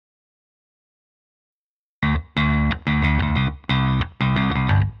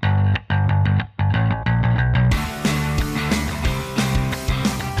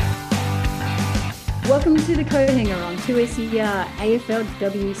Welcome to the Coathanger on 2SER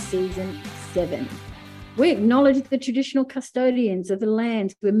AFLW Season 7. We acknowledge the traditional custodians of the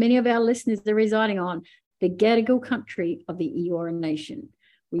land where many of our listeners are residing on, the Gadigal country of the Eora Nation.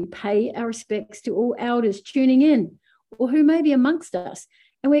 We pay our respects to all elders tuning in or who may be amongst us,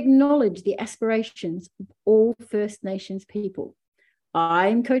 and we acknowledge the aspirations of all First Nations people.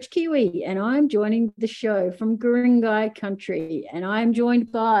 I'm Coach Kiwi, and I'm joining the show from Guringai country, and I'm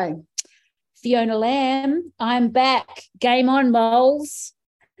joined by Fiona Lamb. I'm back. Game on, moles.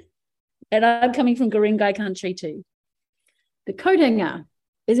 And I'm coming from Guringai country too. The Coathanger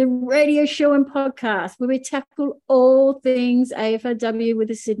is a radio show and podcast where we tackle all things AFLW with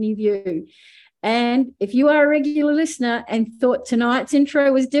a Sydney view. And if you are a regular listener and thought tonight's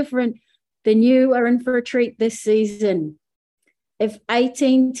intro was different, then you are in for a treat this season. If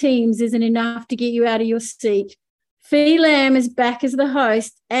 18 teams isn't enough to get you out of your seat, Fee Lamb is back as the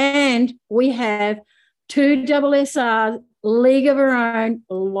host, and we have two SSR League of Her Own,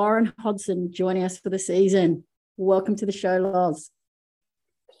 Lauren Hodgson, joining us for the season. Welcome to the show, Loz.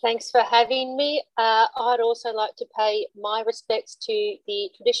 Thanks for having me. I'd also like to pay my respects to the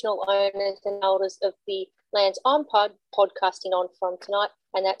traditional owners and elders of the lands I'm podcasting on from tonight,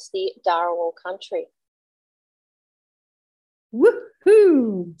 and that's the Darawal country.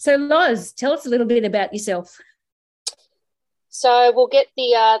 Woohoo! So, Loz, tell us a little bit about yourself. So we'll get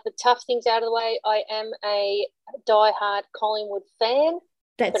the tough things out of the way. I am a diehard Collingwood fan.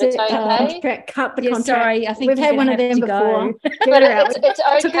 That's it. Okay. Cut the contract. Sorry, I think we've had one of them before. But it's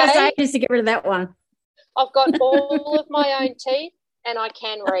okay. It took us ages to get rid of that one. I've got all of my own teeth, and I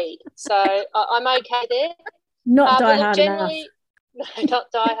can read, so I'm okay there. Not diehard enough. No, not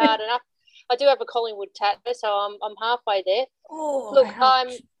diehard enough. I do have a Collingwood tattoo, so I'm halfway there. Oh, look,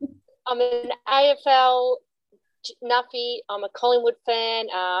 ouch. I'm an AFL Nuffy. I'm a Collingwood fan.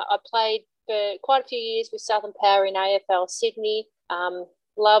 I played for quite a few years with Southern Power in AFL Sydney.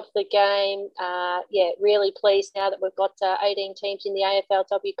 Love the game. Really pleased now that we've got 18 teams in the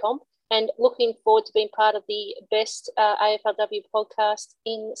AFLW comp, and looking forward to being part of the best AFLW podcast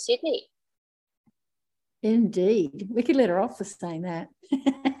in Sydney. Indeed. We could let her off for saying that.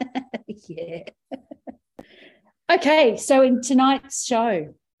 Yeah. Okay, so in tonight's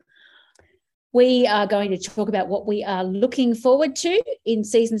show, we are going to talk about what we are looking forward to in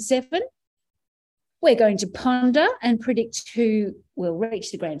Season 7. We're going to ponder and predict who will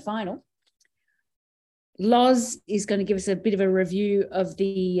reach the grand final. Loz is going to give us a bit of a review of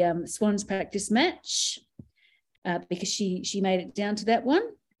the Swans practice match because she made it down to that one.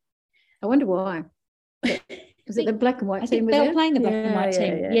 I wonder why. Was it the black and white team? I think they were playing the black and white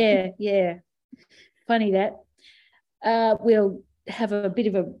team. Yeah. Funny that. We'll have a bit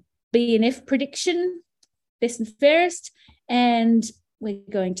of a B&F prediction, best and fairest, and we're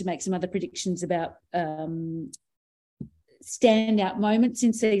going to make some other predictions about standout moments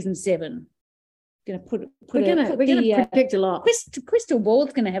in Season 7. We're going to predict a lot. Crystal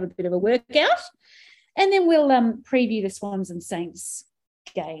Ball's going to have a bit of a workout, and then we'll preview the Swans and Saints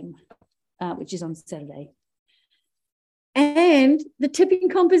game, which is on Saturday. And the tipping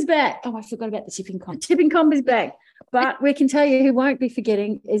comp is back. Oh, I forgot about the tipping comp. The tipping comp is back. But we can tell you who won't be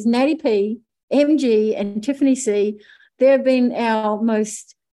forgetting is Natty P, MG, and Tiffany C. They've been our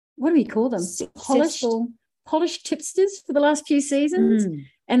most, what do we call them? Polished tipsters for the last few seasons.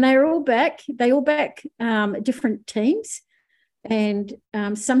 And they're all back. They all back different teams, and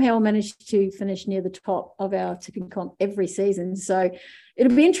somehow managed to finish near the top of our tipping comp every season. So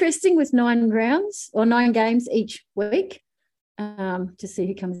it'll be interesting with 9 games each week to see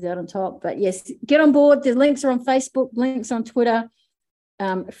who comes out on top. But yes, get on board. The links are on Facebook, links on Twitter,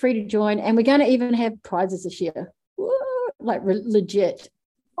 free to join. And we're going to even have prizes this year. Woo, like legit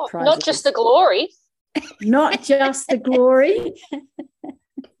prizes. Not just the glory. Not just the glory.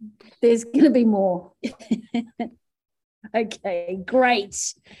 There's going to be more. Okay, great.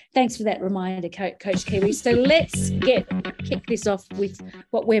 Thanks for that reminder, Coach Kiwi. So let's kick this off with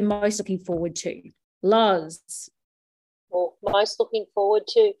what we're most looking forward to. Loz. Well, I'm most looking forward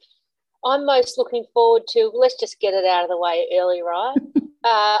to, let's just get it out of the way early, right?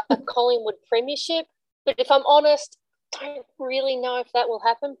 A Collingwood premiership. But if I'm honest, I don't really know if that will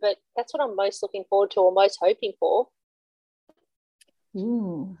happen, but that's what I'm most looking forward to or most hoping for.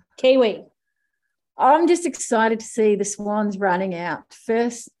 Ooh. Kiwi. I'm just excited to see the Swans running out.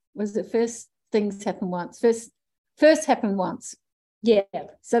 First things happen once. First happened once. Yeah.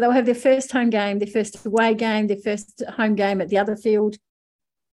 So they'll have their first home game, their first away game, their first home game at the other field.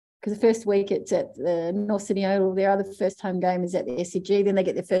 Because the first week it's at the North Sydney Oval, their other first home game is at the SCG, then they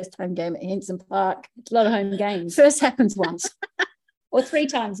get their first home game at Henson Park. It's a lot of home games. First happens once. or 3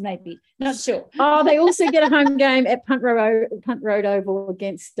 times maybe. Not sure. Oh, they also get a home game at Punt Road Oval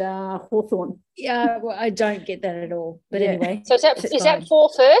against Hawthorn. Yeah, well, I don't get that at all. But anyway. So is that 4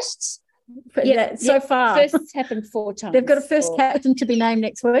 firsts? So far. Firsts happened 4 times. They've got a first captain to be named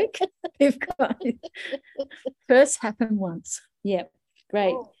next week. They've got first happened once. Yeah,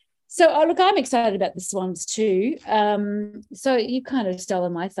 great. Oh. So, look, I'm excited about the Swans too. So you kind of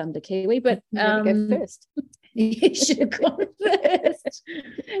stolen my thunder, Kiwi, but go first. You should have gone first.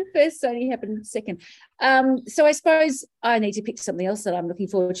 First only happened second. So I suppose I need to pick something else that I'm looking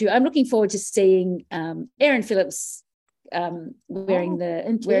forward to. I'm looking forward to seeing Erin Phillips wearing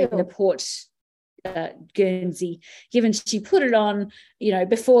the Port Guernsey, given she put it on,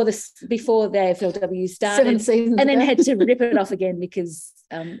 before the AFLW started, 7 seasons and then ago. had to rip it off again because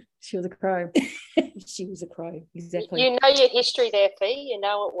she was a crow. She was a crow, exactly. You know your history there, Fee. You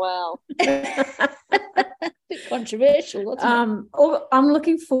know it well. Bit controversial. I'm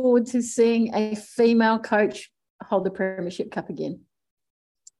looking forward to seeing a female coach hold the Premiership Cup again.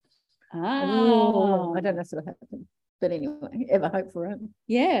 Oh, I don't know if it'll happen, but anyway, ever hope for it.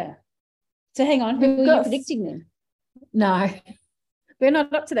 Yeah. So hang on, who are you predicting then? No, we're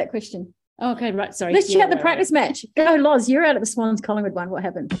not up to that question. Oh, okay, right, sorry. Let's chat the practice match. Go, Loz, you're out at the Swans Collingwood one. What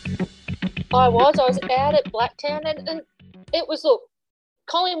happened? I was out at Blacktown, and it was, look,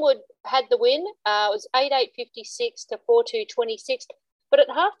 Collingwood had the win. It was 8-8-56 to 4-2-26, but at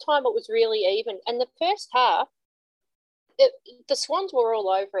halftime it was really even. And the first half, the Swans were all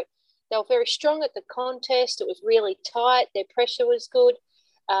over it. They were very strong at the contest. It was really tight. Their pressure was good.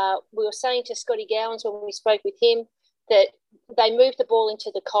 We were saying to Scotty Gowans when we spoke with him that they moved the ball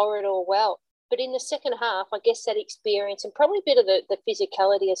into the corridor well. But in the second half, I guess that experience and probably a bit of the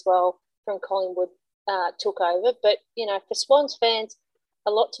physicality as well from Collingwood took over. But, for Swans fans,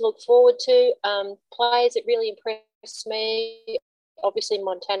 a lot to look forward to. Players that really impressed me, obviously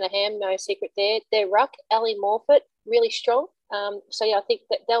Montana Ham, no secret there. Their ruck, Ali Morfitt, really strong. I think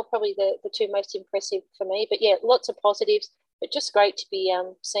that they're probably the 2 most impressive for me. But, yeah, lots of positives. But just great to be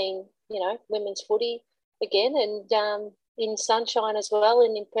seeing, women's footy again and in sunshine as well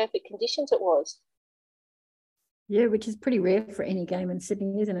and in perfect conditions it was. Yeah, which is pretty rare for any game in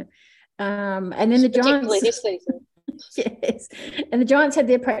Sydney, isn't it? And then the particularly Giants. this season. Yes. And the Giants had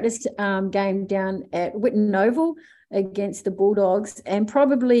their practice game down at Whitten Oval against the Bulldogs. And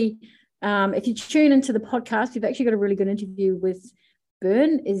probably if you tune into the podcast, we've actually got a really good interview with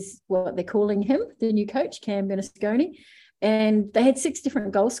Bern, is what they're calling him, the new coach, Cam Bernasconi. And they had 6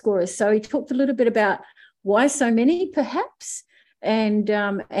 different goal scorers. So he talked a little bit about why so many, perhaps, and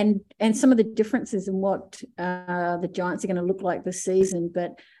some of the differences in what the Giants are going to look like this season.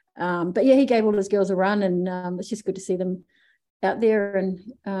 But yeah, he gave all his girls a run, and it's just good to see them out there and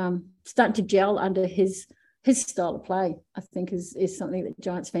starting to gel under his style of play. I think is something that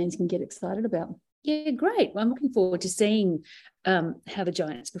Giants fans can get excited about. Yeah, great. Well, I'm looking forward to seeing how the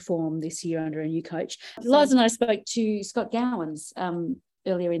Giants perform this year under a new coach. Loz and I spoke to Scott Gowans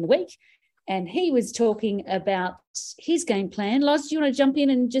earlier in the week, and he was talking about his game plan. Loz, do you want to jump in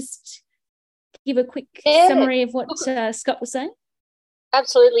and just give a quick summary of what Scott was saying?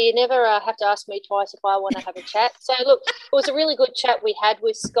 Absolutely. You never have to ask me twice if I want to have a chat. So, look, it was a really good chat we had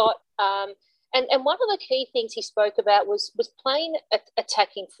with Scott. And one of the key things he spoke about was playing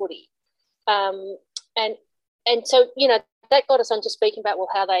attacking footy. And so, that got us on to speaking about,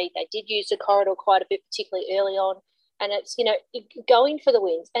 how they did use the corridor quite a bit, particularly early on. And it's, going for the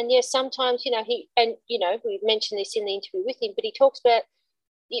wins. And, yes, sometimes, we mentioned this in the interview with him, but he talks about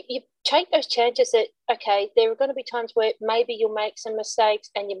you take those chances that, okay, there are going to be times where maybe you'll make some mistakes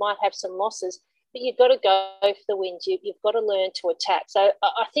and you might have some losses, but you've got to go for the wins. You've got to learn to attack. So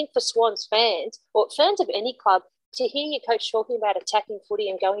I think for Swans fans, or fans of any club, to hear your coach talking about attacking footy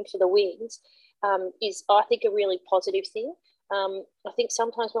and going for the wins is, I think, a really positive thing. I think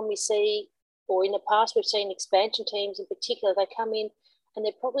sometimes when we see, or in the past we've seen expansion teams in particular, they come in and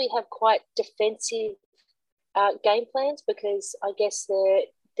they probably have quite defensive game plans because I guess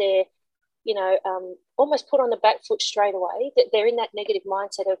they're almost put on the back foot straight away. That they're in that negative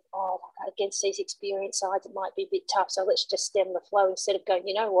mindset of, against these experienced sides, it might be a bit tough, so let's just stem the flow instead of going,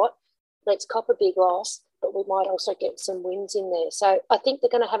 you know what, let's cop a big loss, but we might also get some wins in there. So I think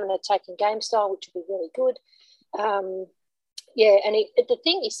they're going to have an attacking game style, which will be really good. And the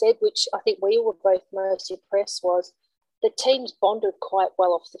thing he said, which I think we were both most impressed, was the teams bonded quite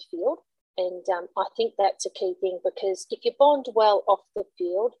well off the field. And I think that's a key thing because if you bond well off the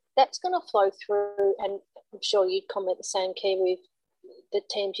field, that's going to flow through, and I'm sure you'd comment the same, Kiwi, with the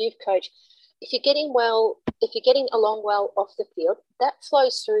teams you've coached. If you're getting well if you're getting along well off the field, that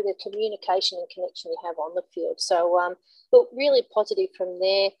flows through the communication and connection you have on the field. So, look, really positive from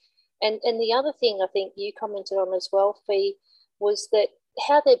there. And the other thing I think you commented on as well, Fee, was that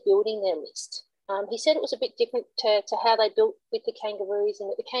how they're building their list. He said it was a bit different to how they built with the Kangaroos, and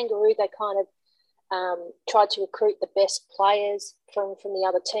that the Kangaroo, they kind of tried to recruit the best players from the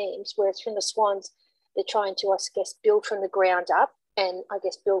other teams, whereas from the Swans, they're trying to, I guess, build from the ground up and, I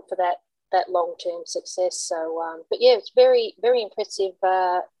guess, build for that long-term success. So, but yeah, it's very, very impressive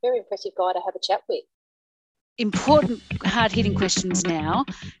guy to have a chat with. Important hard-hitting questions now.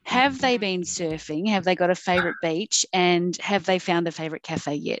 Have they been surfing? Have they got a favourite beach? And have they found a favourite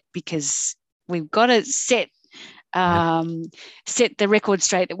cafe yet? Because we've got to set the record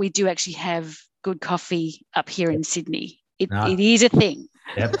straight that we do actually have good coffee up here in Sydney. It is a thing.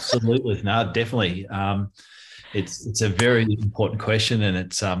 Absolutely. No, definitely. It's a very important question, and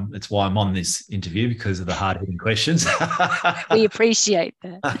it's why I'm on this interview, because of the hard-hitting questions. We appreciate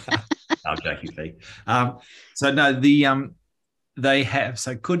that. I'm joking, Pete. They have.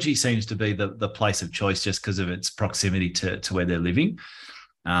 So Coogee seems to be the place of choice just because of its proximity to where they're living.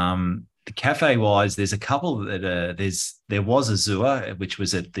 The cafe wise, there's a couple that there was a Zua, which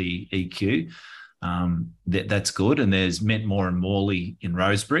was at the EQ. That's good, and there's Mentmore and Morley in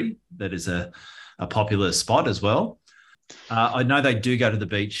Rosebery. That is a popular spot as well. I know they do go to the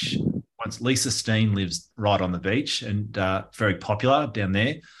beach. Once Lisa Steen lives right on the beach and very popular down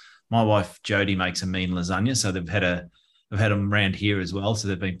there. My wife Jodie makes a mean lasagna, so they've had them around here as well. So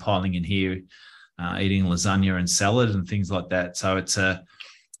they've been piling in here, eating lasagna and salad and things like that. So it's I'm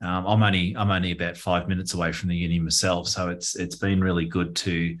only about 5 minutes away from the uni myself, so it's been really good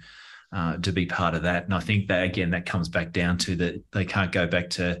to be part of that. And I think that again that comes back down to that they can't go back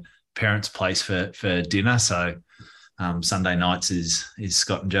to parents' place for dinner, so Sunday nights is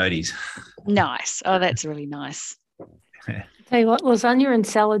Scott and Jodie's. Nice. Oh, that's really nice. Yeah. Tell you what, lasagna and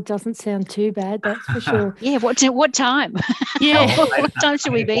salad doesn't sound too bad, that's for sure. Yeah, what time? Yeah. What time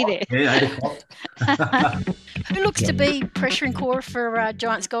should we be there? Yeah, 8 o'clock. Who looks to be pressuring Cora for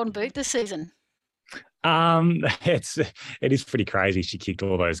Giants Golden Boot this season? It is pretty crazy. She kicked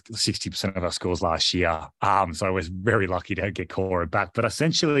all those 60% of our scores last year. So I was very lucky to get Cora back. But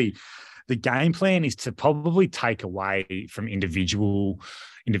essentially, the game plan is to probably take away from individual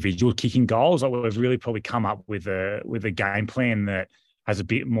kicking goals. We've really probably come up with a game plan that has a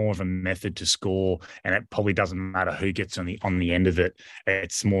bit more of a method to score, and it probably doesn't matter who gets on the end of it.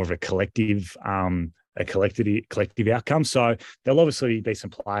 It's more of a collective outcome. So there'll obviously be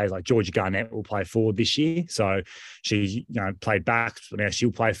some players like Georgia Garnett will play forward this year. So she, played back, but now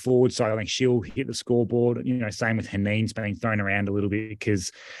she'll play forward. So I think she'll hit the scoreboard. Same with Haneen's being thrown around a little bit because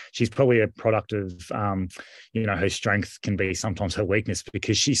she's probably a product of, her strength can be sometimes her weakness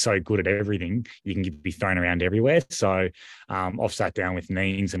because she's so good at everything. You can be thrown around everywhere. So I've sat down with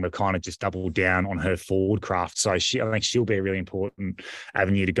Neens and we've kind of just doubled down on her forward craft. So I think she'll be a really important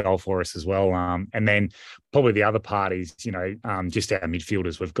avenue to go for us as well. And then probably the other part is, just our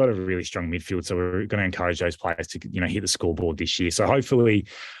midfielders. We've got a really strong midfield, so we're going to encourage those players to, hit the scoreboard this year. So hopefully,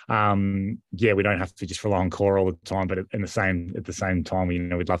 we don't have to just rely on Cora all the time, but at the same time,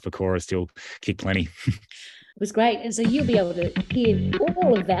 we'd love for Cora to still kick plenty. It was great. And so you'll be able to hear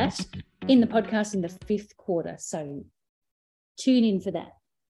all of that in the podcast in the 5th quarter. So tune in for that.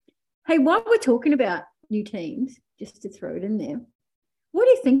 Hey, while we're talking about new teams, just to throw it in there, what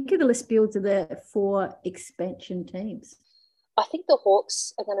do you think of the list builds of the 4 expansion teams? I think the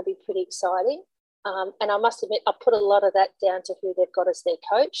Hawks are going to be pretty exciting. And I must admit, I put a lot of that down to who they've got as their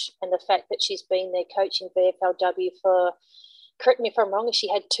coach and the fact that she's been their coach in VFLW for, correct me if I'm wrong, she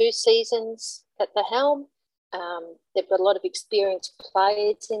had 2 seasons at the helm. They've got a lot of experienced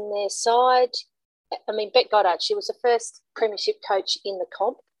players in their side. I mean, Beck Goddard, she was the first premiership coach in the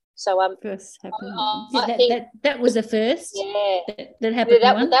comp. So first happened. That was a first. Yeah, that happened.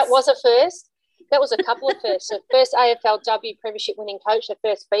 That was a first. That was a couple of firsts. So first AFLW premiership winning coach, the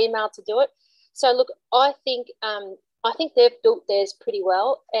first female to do it. So look, I think they've built theirs pretty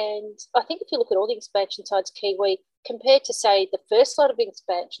well, and I think if you look at all the expansion sides, Kiwi, compared to say the first lot of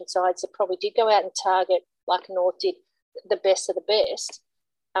expansion sides that probably did go out and target like North did the best of the best,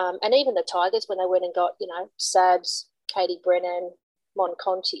 and even the Tigers when they went and got Sabs, Katie Brennan, Mon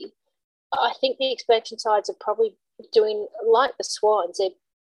Conti, I think the expansion sides are probably doing like the Swans. They're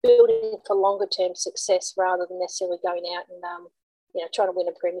building for longer term success rather than necessarily going out and trying to win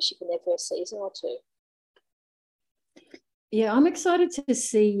a premiership in their first season or 2. Yeah, I'm excited to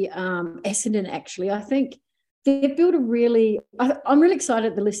see Essendon actually. I think they've built I'm really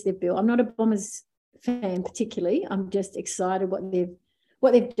excited at the list they've built. I'm not a Bombers fan particularly. I'm just excited what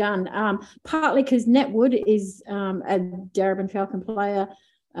what they've done. Partly because Nat Wood is a Darebin Falcon player.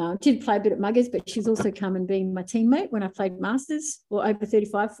 Did play a bit at Muggers, but she's also come and been my teammate when I played Masters or over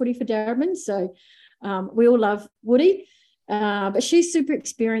 35 footy for Darebin. So we all love Woody. But she's super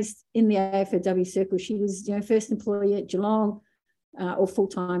experienced in the AFLW circle. She was, first employee at Geelong, or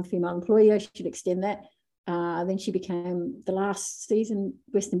full-time female employee. I should extend that. Then she became the last season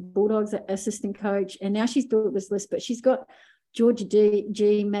Western Bulldogs assistant coach, and now she's built this list. But she's got Georgia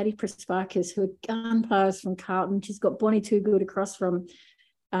G, Maddie Prasparkas, who are gun players from Carlton. She's got Bonnie Toogood across from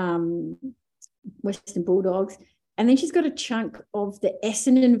Western Bulldogs, and then she's got a chunk of the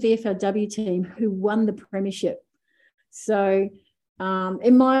Essendon VFLW team who won the premiership. So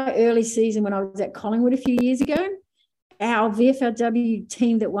in my early season when I was at Collingwood a few years ago, our VFLW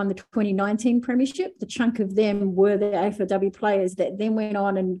team that won the 2019 premiership, the chunk of them were the AFLW players that then went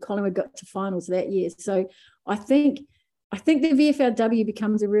on and Collingwood got to finals that year. So I think the VFLW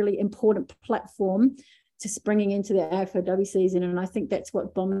becomes a really important platform to springing into the AFLW season, and I think that's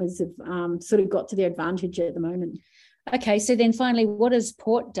what Bombers have sort of got to their advantage at the moment. Okay, so then finally, what has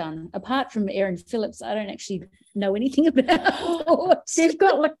Port done? Apart from Erin Phillips, I don't actually know anything about Port. They've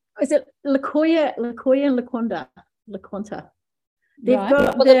got, is it LaQuanta and LaQuanta? They've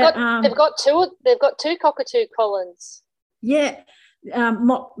got two Cockatoo Collins. Yeah,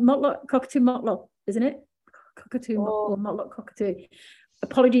 Motlop, Cockatoo Motlop, isn't it? Cockatoo or Motlop Cockatoo.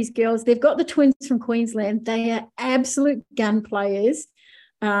 Apologies, girls. They've got the twins from Queensland. They are absolute gun players.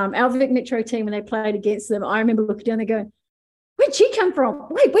 Our Vic Metro team, when they played against them, I remember looking down there going, where'd she come from?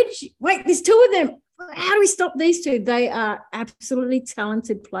 Wait, there's two of them. How do we stop these two? They are absolutely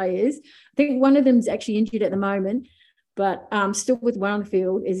talented players. I think one of them is actually injured at the moment, but still with one on the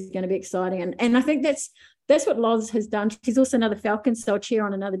field is going to be exciting. And I think that's what Loz has done. She's also another Falcon, so I'll cheer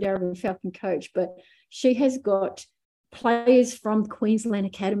on another Darebin Falcon coach, but she has got players from Queensland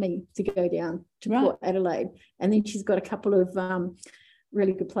Academy to go down to Port Adelaide. And then she's got a couple of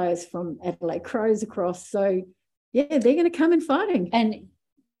really good players from Adelaide Crows across. So, yeah, they're going to come in fighting. And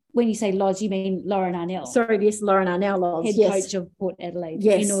when you say Loz, you mean Lauren Arnell? Sorry, yes, Lauren Arnell, Loz. Head coach of Port Adelaide.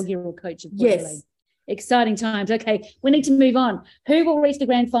 Yes. Inaugural coach of Port Adelaide. Exciting times. Okay, we need to move on. Who will reach the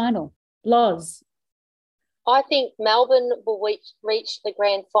grand final? Loz. I think Melbourne will reach the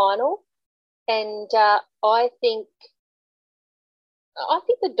grand final, and I think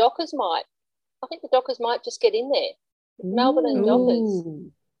the Dockers might. I think the Dockers might just get in there. Melbourne and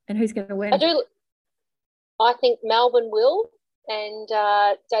Dockers. And who's going to win? I think Melbourne will, and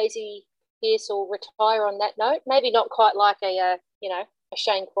Daisy Pearce will retire on that note. Maybe not quite like a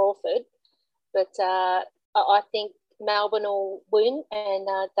Shane Crawford, but I think Melbourne will win, and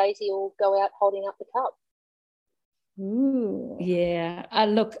Daisy will go out holding up the cup. Ooh. Yeah.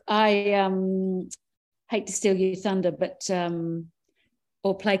 Look, I hate to steal your thunder, but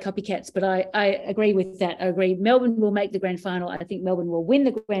or play copycats, but I agree with that. I agree. Melbourne will make the grand final. I think Melbourne will win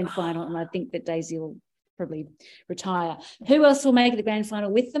the grand final, and I think that Daisy will probably retire. Who else will make the grand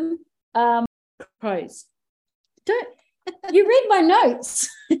final with them? Crows. You read my notes.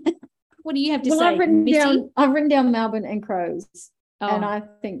 What do you have to say? I've written down Melbourne and Crows, and I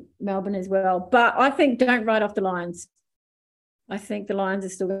think Melbourne as well. But I think don't write off the Lions. I think the Lions are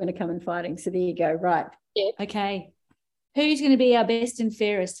still going to come in fighting. So there you go. Right. Yeah. Okay. Who's going to be our best and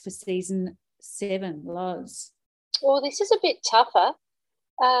fairest for season 7, Loz? Well, this is a bit tougher.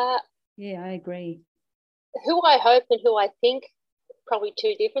 Yeah, I agree. Who I hope and who I think, probably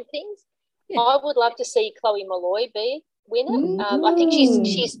two different things. Yeah. I would love to see Chloe Malloy be winner. I think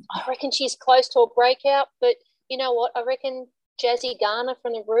I reckon she's close to a breakout, but you know what? I reckon Jazzy Garner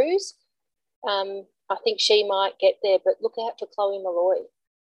from the Roos, I think she might get there, but look out for Chloe Malloy.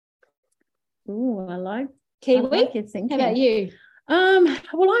 Ooh, I like Kiwi. Like your thinking. How about you? Well,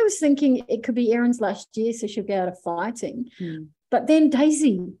 I was thinking it could be Erin's last year, so she'll get out of fighting. But then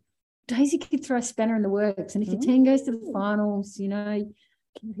Daisy could throw a spanner in the works, and if your team goes to the finals, you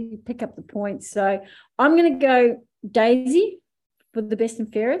pick up the points. So I'm going to go Daisy for the best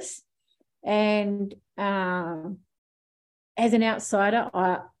and fairest, and as an outsider,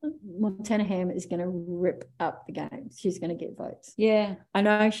 Montana Ham is going to rip up the game. She's going to get votes. Yeah. I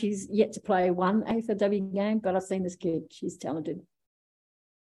know she's yet to play one AFLW game, but I've seen this kid. She's talented.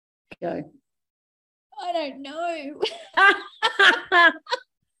 Go. I don't know.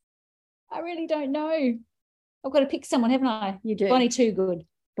 I really don't know. I've got to pick someone, haven't I? You do. Bonnie Toogood.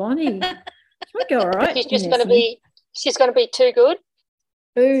 Bonnie. She'll go all right. She's going to be too good.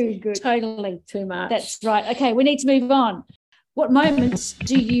 Too good. Totally. Too much. That's right. Okay, we need to move on. What moments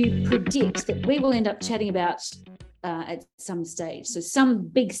do you predict that we will end up chatting about at some stage. So some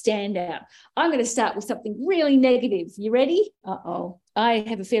big standout. I'm going to start with something really negative. You ready? I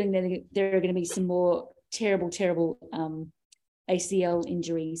have a feeling that there are going to be some more terrible ACL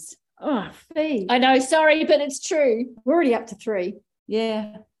injuries. Oh, Fee. I know, sorry, but it's true. We're already up to 3.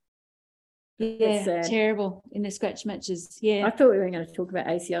 Yeah. Yeah, terrible in the scratch matches. Yeah. I thought we were going to talk about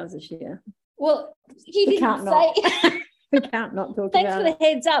ACLs this year. Well, you didn't say. We can't not talk Thanks about for the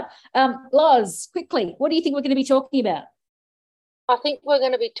heads up. Loz, quickly, what do you think we're going to be talking about? I think we're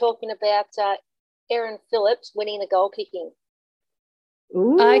going to be talking about Erin Phillips winning the goal kicking.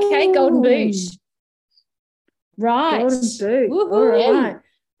 Ooh. Okay, golden boot. Right. Golden boot. Woo-hoo. All right.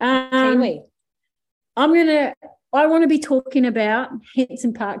 Kiwi. I want to be talking about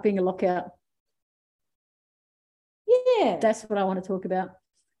Henson Park being a lockout. Yeah. That's what I want to talk about.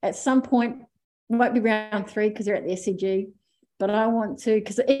 At some point, it won't be round 3 because they're at the SCG, but I want to,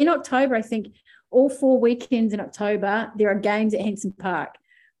 because in October, I think all 4 weekends in October, there are games at Henson Park.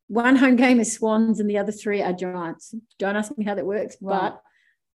 1 home game is Swans and the other 3 are Giants. Don't ask me how that works, right. But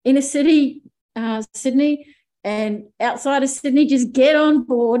in a city, Sydney, and outside of Sydney, just get on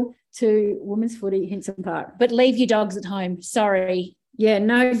board to women's footy, Henson Park. But leave your dogs at home. Sorry. Yeah,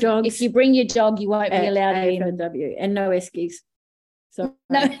 no dogs. If you bring your dog, you won't be allowed in. AFLW, and no eskies. So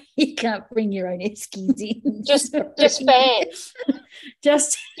no, you can't bring your own eskies in. just fans.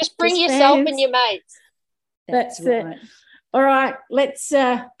 just bring yourself and your mates. That's right. It. All right, let's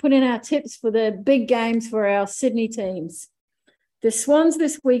put in our tips for the big games for our Sydney teams. The Swans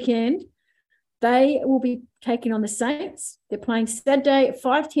this weekend, they will be taking on the Saints. They're playing Saturday at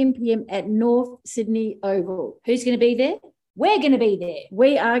 5:10 p.m. at North Sydney Oval. Who's going to be there? We're going to be there.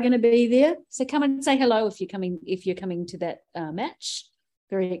 We are going to be there. So come and say hello if you're coming to that match.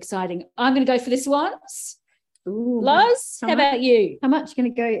 Very exciting. I'm going to go for the Swans. Ooh, Loz, how about you? How much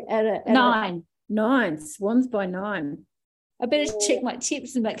going to go at 9? 9. Swans by 9. I better check my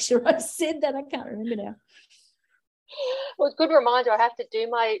tips and make sure I said that. I can't remember now. Well, good reminder. I have to do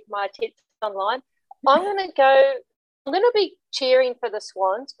my tips online. I'm going to be cheering for the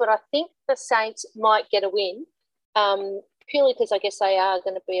Swans, but I think the Saints might get a win. Purely because I guess they are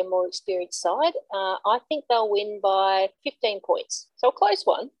going to be a more experienced side. I think they'll win by 15 points. So a close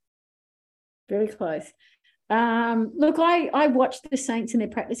one. Very close. Look, I watched the Saints in their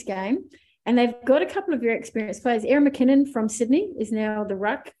practice game, and they've got a couple of very experienced players. Erin McKinnon from Sydney is now the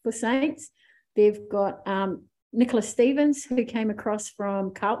ruck for Saints. They've got Nicholas Stevens, who came across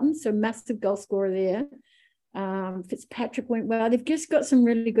from Carlton, so massive goal scorer there. Fitzpatrick went well. They've just got some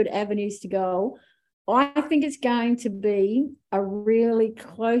really good avenues to go. I think it's going to be a really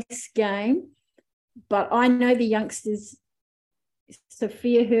close game, but I know the youngsters,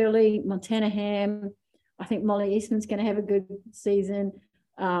 Sophia Hurley, Montana Ham, I think Molly Eastman's going to have a good season.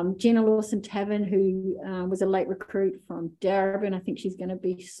 Gina Lawson-Tavern, who was a late recruit from Darabin, I think she's going to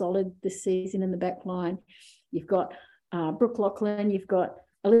be solid this season in the back line. You've got Brooke Lachlan, you've got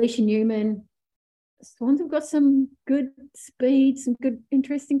Alicia Newman. Swans have got some good speed, some good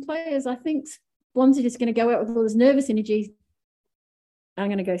interesting players. I think Swans are just going to go out with all this nervous energy. I'm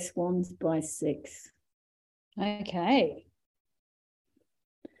going to go Swans by 6. Okay.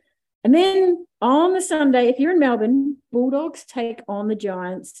 And then on the Sunday, if you're in Melbourne, Bulldogs take on the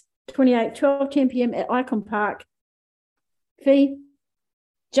Giants, 12:10 p.m. at Icon Park. Fee?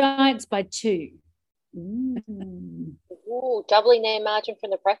 Giants by 2. Ooh, doubling their margin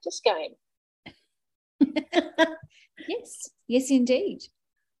from the practice game. Yes, indeed.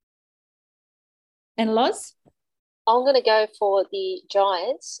 And Loz? I'm going to go for the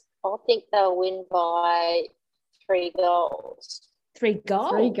Giants. I think they'll win by 3 goals. 3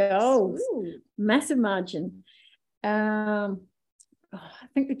 goals? 3 goals. Ooh. Massive margin. I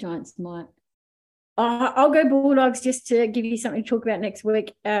think the Giants might. I'll go Bulldogs just to give you something to talk about next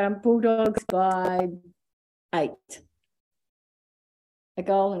week. Bulldogs by 8. A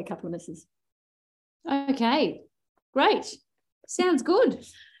goal and a couple of misses. Okay, great. Sounds good.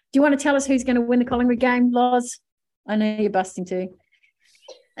 Do you want to tell us who's going to win the Collingwood game, Loz? I know you're busting too.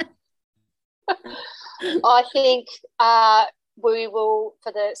 I think we will,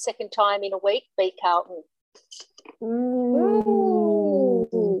 for the second time in a week, beat Carlton.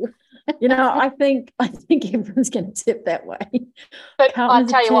 Ooh. You know, I think everyone's going to tip that way. But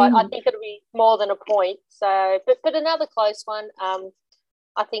Carlton's I tell you what, I think it'll be more than a point. So, but another close one.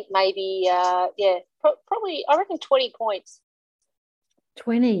 I think maybe, probably, I reckon 20 points.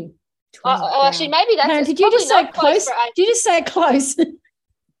 20. Actually, maybe that's Did you just say close? Did you just say close?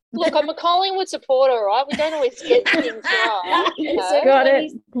 Look, I'm a Collingwood supporter, right? We don't always get things right. You know? Got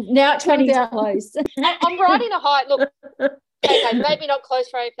it. Now it 20 out close. I'm riding a high. Look, Okay, maybe not close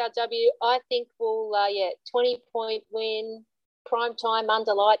for AFLW. I think we'll, 20-point win, prime time,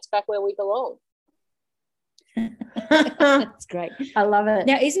 under lights, back where we belong. That's great. I love it.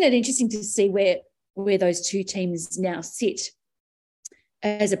 Now, isn't it interesting to see where those two teams now sit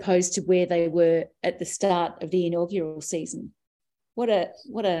as opposed to where they were at the start of the inaugural season? What a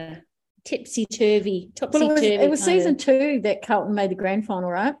topsy-turvy. It was season 2 that Carlton made the grand final,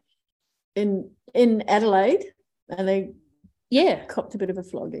 right? In Adelaide, and they copped a bit of a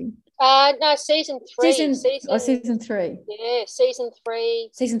flogging. No, season 3. Season 3. Yeah, season 3.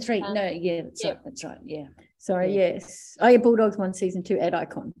 Season 3. That's right. Yeah. Sorry, yes. Oh, yeah, Bulldogs won season 2 at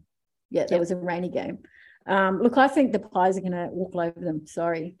Icon. Yeah, that was a rainy game. Look, I think the Pies are going to walk all over them.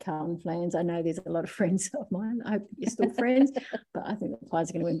 Sorry, Carlton fans. I know there's a lot of friends of mine. I hope you're still friends, but I think the Pies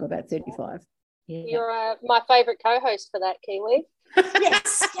are going to win by about 35. Yeah. You're my favourite co-host for that, Kiwi.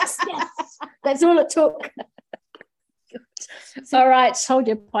 Yes. That's all it took. All right. Told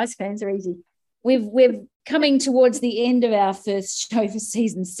you, Pies fans are easy. We're coming towards the end of our first show for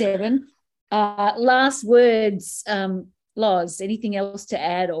season 7. Last words, Loz, anything else to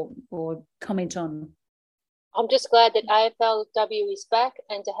add or comment on? I'm just glad that AFLW is back,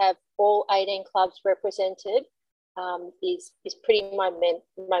 and to have all 18 clubs represented is pretty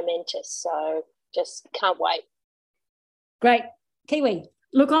momentous. So just can't wait. Great. Kiwi.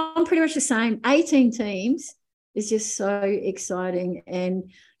 Look, I'm pretty much the same. 18 teams is just so exciting. And,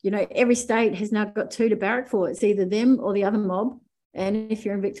 every state has now got 2 to barrack for. It's either them or the other mob. And if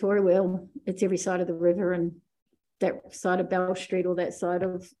you're in Victoria, well, it's every side of the river and that side of Bell Street or that side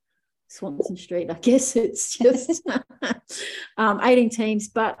of Swanson Street. I guess it's just 18 teams.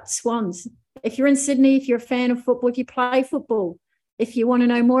 But Swans, if you're in Sydney, if you're a fan of football, if you play football, if you want to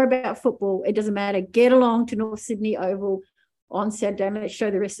know more about football, it doesn't matter. Get along to North Sydney Oval on Saturday. Let's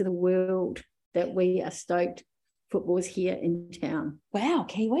show the rest of the world that we are stoked football is here in town. Wow,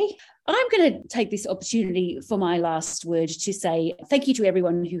 Kiwi. I'm going to take this opportunity for my last word to say thank you to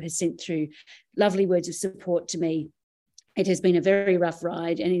everyone who has sent through lovely words of support to me. It has been a very rough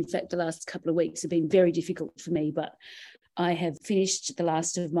ride, and in fact, the last couple of weeks have been very difficult for me, but I have finished the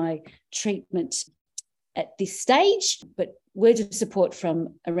last of my treatment at this stage. But words of support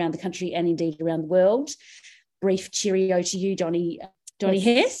from around the country and indeed around the world. Brief cheerio to you, Donnie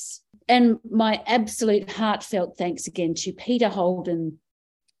Hess. And my absolute heartfelt thanks again to Peter Holden,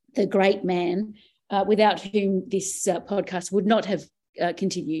 the great man, without whom this podcast would not have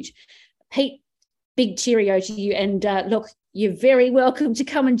continued. Pete, big cheerio to you. And look, you're very welcome to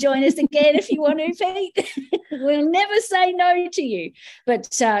come and join us again if you want to, Pete. We'll never say no to you.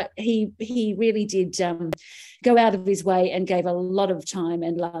 But he really did go out of his way and gave a lot of time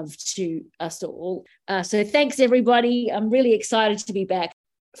and love to us all. So thanks, everybody. I'm really excited to be back.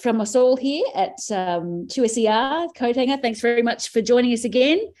 From us all here at 2SER, Coathanger, thanks very much for joining us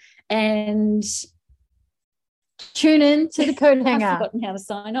again. And tune in to the Coathanger. I've forgotten how to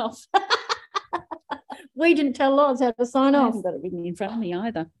sign off. We didn't tell Loz how to sign off. I haven't got it written in front of me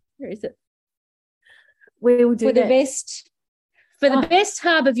either. Where is it? We will do for the best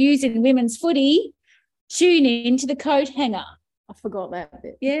Harbour views in women's footy, tune in to the Coathanger. I forgot that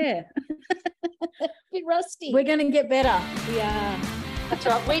bit. Yeah. A bit rusty. We're going to get better. We are. That's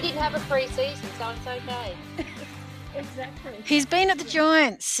right. We didn't have a pre-season, so it's okay. Exactly. He's been at the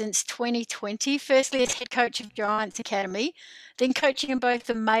Giants since 2020, firstly as head coach of Giants Academy, then coaching in both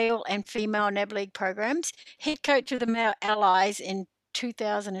the male and female NAB League programs, head coach of the male Allies in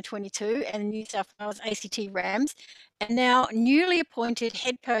 2022 and the New South Wales ACT Rams, and now newly appointed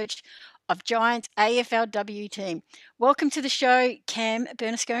head coach of Giants AFLW team. Welcome to the show, Cam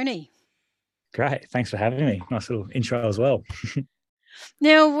Bernasconi. Great. Thanks for having me. Nice little intro as well.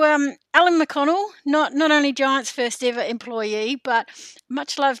 Now, Alan McConnell, not only Giants' first ever employee, but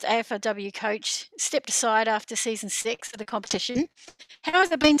much loved AFLW coach, stepped aside after season 6 of the competition. How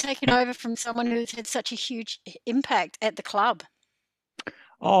has it been taken over from someone who's had such a huge impact at the club?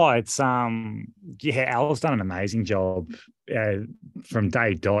 Oh, it's Al's done an amazing job from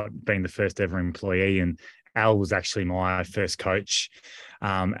day dot, being the first ever employee, and Al was actually my first coach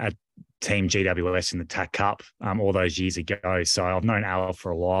at Team GWS in the TAC Cup all those years ago. So I've known Al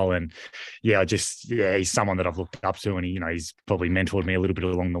for a while, and he's someone that I've looked up to, and he's probably mentored me a little bit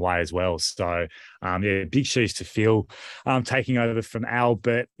along the way as well. So big shoes to fill taking over from Al,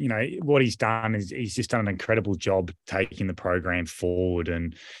 but what he's done is he's just done an incredible job taking the program forward.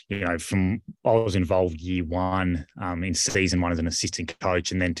 And from I was involved year one in season 1 as an assistant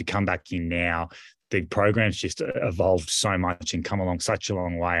coach, and then to come back in now, the program's just evolved so much and come along such a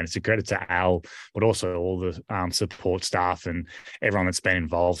long way. And it's a credit to Al, but also all the support staff and everyone that's been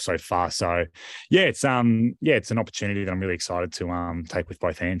involved so far. So it's an opportunity that I'm really excited to take with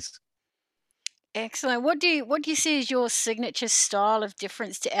both hands. Excellent. What do you see as your signature style of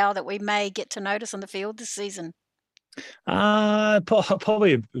difference to Al that we may get to notice on the field this season?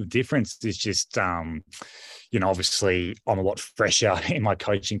 Probably a difference is just, obviously I'm a lot fresher in my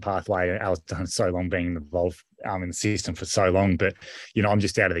coaching pathway. Al's done so long being involved in the system for so long, but, I'm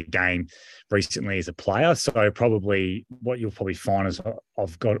just out of the game recently as a player. So probably what you'll probably find is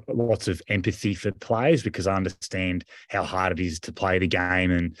I've got lots of empathy for players because I understand how hard it is to play the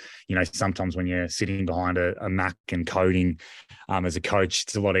game. And, sometimes when you're sitting behind a Mac and coding as a coach,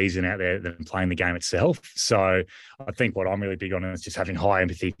 it's a lot easier out there than playing the game itself. So I think what I'm really big on is just having high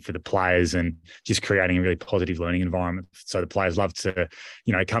empathy for the players and just creating a really positive learning environment. So the players love to,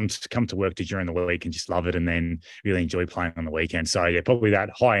 come to work during the week and just love it and then really enjoy playing on the weekend. So yeah, probably that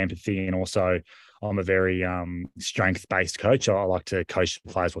high empathy. And also I'm a very strength-based coach. I like to coach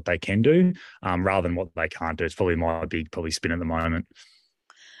the players what they can do rather than what they can't do. It's probably my big spin at the moment.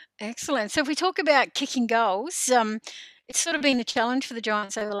 Excellent. So if we talk about kicking goals, it's sort of been a challenge for the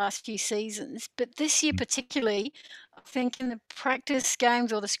Giants over the last few seasons, but this year particularly, I think in the practice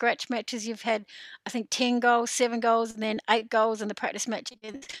games or the scratch matches, you've had, I think, 10 goals, 7 goals, and then 8 goals in the practice match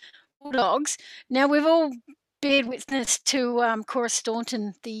against Bulldogs. Now, we've all bared witness to Cora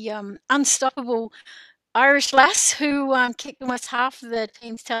Staunton, the unstoppable Irish lass who kicked almost half of the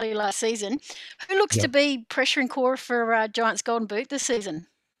team's tally last season. Who looks to be pressuring Cora for Giants' Golden Boot this season?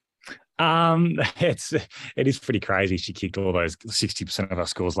 It is pretty crazy. She kicked all those 60% of our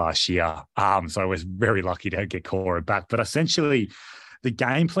scores last year. So I was very lucky to get Cora back. But essentially, the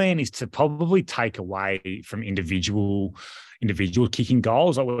game plan is to probably take away from individual kicking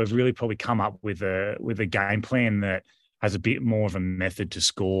goals. Like we've really probably come up with a game plan that has a bit more of a method to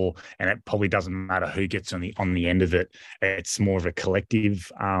score, and it probably doesn't matter who gets on the end of it. It's more of a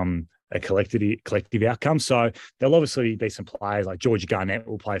collective outcome. So there'll obviously be some players like Georgia Garnett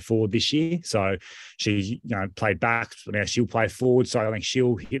will play forward this year. So she's played back, now she'll play forward. So I think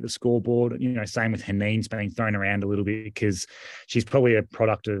she'll hit the scoreboard. Same with Heneen's being thrown around a little bit because she's probably a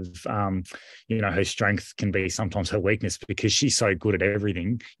product of her strength can be sometimes her weakness because she's so good at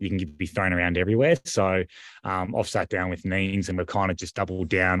everything. You can be thrown around everywhere. So I've sat down with Neens and we've kind of just doubled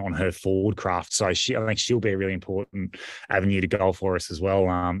down on her forward craft. So I think she'll be a really important avenue to go for us as well.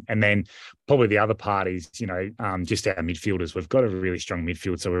 And then probably the other part is, just our midfielders. We've got a really strong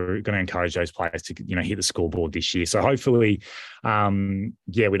midfield, so we're going to encourage those players to, hit the scoreboard this year. So hopefully, we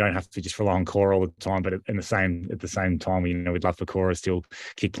don't have to just rely on Cora all the time, but at the same time, we'd love for Cora to still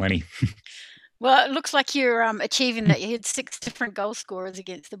kick plenty. Well, it looks like you're achieving that. You had 6 different goal scorers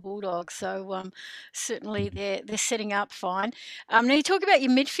against the Bulldogs, so certainly they're setting up fine. Now you talk about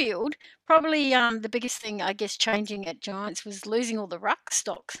your midfield. Probably the biggest thing, I guess, changing at Giants was losing all the ruck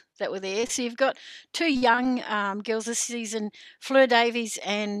stocks that were there. So you've got 2 young girls this season, Fleur Davies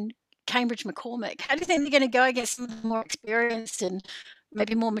and Cambridge McCormick. How do you think they're going to go against some of the more experienced and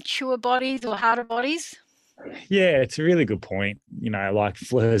maybe more mature bodies or harder bodies? Yeah, it's a really good point. Like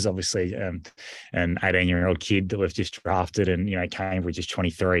Fleur's obviously an 18-year-old kid that we've just drafted, and Cambridge is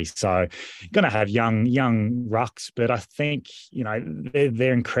 23. So going to have young rucks, but I think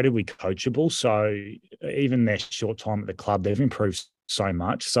they're incredibly coachable. So even their short time at the club, they've improved so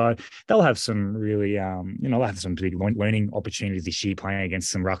much. So they'll have some really, they'll have some big learning opportunities this year playing against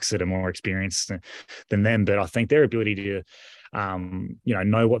some rucks that are more experienced than them. But I think their ability to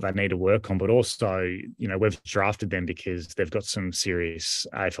know what they need to work on, but also, we've drafted them because they've got some serious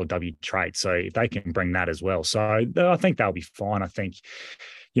AFLW traits. So they can bring that as well. So I think they'll be fine. I think,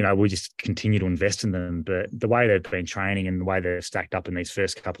 we'll just continue to invest in them. But the way they've been training and the way they've stacked up in these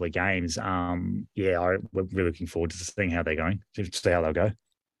first couple of games, we're really looking forward to seeing how they're going, to see how they'll go.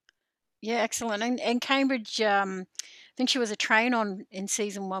 Yeah, excellent. And Cambridge, I think she was a train-on in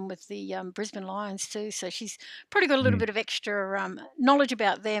season 1 with the Brisbane Lions too. So she's probably got a little bit of extra knowledge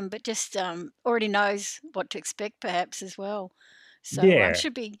about them, but just already knows what to expect perhaps as well. So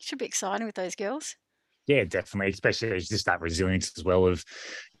should be exciting with those girls. Yeah, definitely. Especially just that resilience as well of,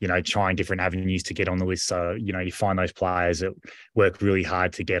 trying different avenues to get on the list. So, you find those players that work really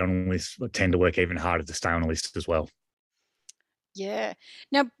hard to get on the list tend to work even harder to stay on the list as well. Yeah.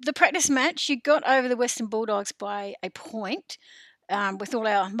 Now, the practice match, you got over the Western Bulldogs by a point with all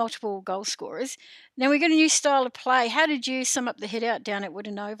our multiple goal scorers. Now, we've got a new style of play. How did you sum up the hit out down at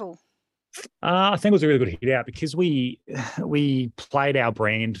Wooden Oval? I think it was a really good hit out because we played our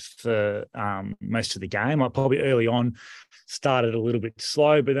brand for most of the game. Like probably early on started a little bit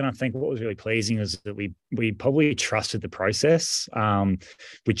slow, but then I think what was really pleasing is that we probably trusted the process,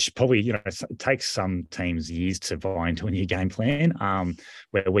 which probably, you know, it takes some teams years to buy into a new game plan,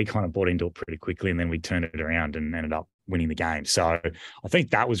 where we kind of bought into it pretty quickly and then we turned it around and ended up winning the game. So I think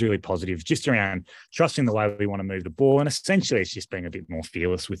that was really positive, just around trusting the way we want to move the ball. And essentially it's just being a bit more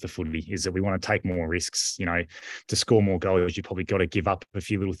fearless with the footy, is that we want to take more risks. You know, to score more goals, you probably got to give up a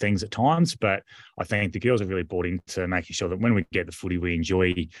few little things at times. But I think the girls have really bought into making sure that when we get the footy, we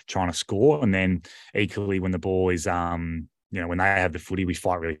enjoy trying to score. And then equally when the ball is, you know, when they have the footy, we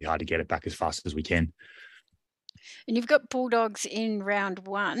fight really hard to get it back as fast as we can. And you've got Bulldogs in round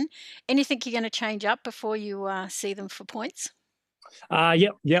 1. Anything you're going to change up before you see them for points?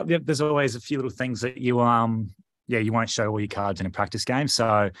 Yep. There's always a few little things that you you won't show all your cards in a practice game.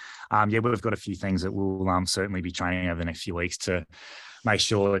 So we've got a few things that we'll certainly be training over the next few weeks to make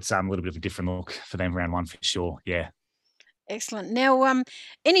sure it's a little bit of a different look for them round 1 for sure. Yeah. Excellent. Now,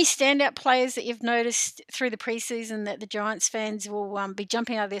 any standout players that you've noticed through the preseason that the Giants fans will be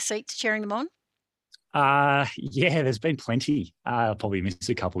jumping out of their seats cheering them on? There's been plenty. I'll probably miss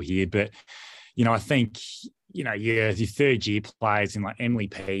a couple here, but you know, I think, you know, your third year players in like Emily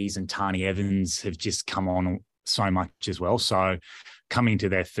Pease and Tani Evans have just come on so much as well. So coming to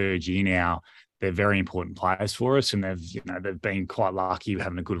their third year now, they're very important players for us, and they've been quite lucky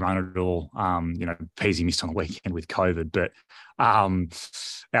having a good run at it all. You know, Peasy missed on the weekend with COVID, but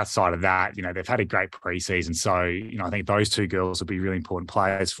outside of that, you know, they've had a great preseason. So, you know, I think those two girls will be really important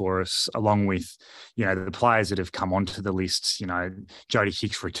players for us, along with, you know, the players that have come onto the list. You know, Jodie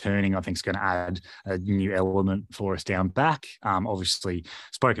Hicks returning, I think, is going to add a new element for us down back. Obviously,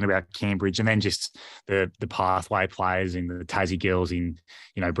 spoken about Cambridge, and then just the pathway players in the Tassie girls in,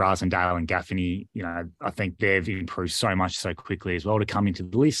 you know, Brasendale and Gaffney. You know, I think they've improved so much so quickly as well to come into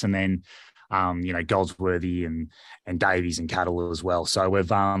the list, and then you know, Goldsworthy and Davies and Cattle as well. So we've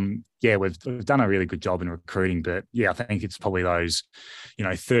done a really good job in recruiting. But yeah, I think it's probably those, you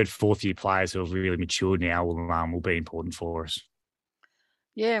know, third, fourth year players who have really matured now will be important for us.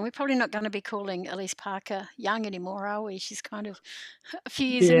 Yeah, we're probably not going to be calling Elise Parker young anymore, are we? She's kind of a few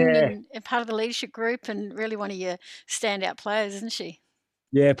years in and part of the leadership group, and really one of your standout players, isn't she?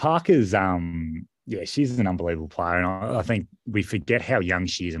 Yeah, Parker's she's an unbelievable player, and I think we forget how young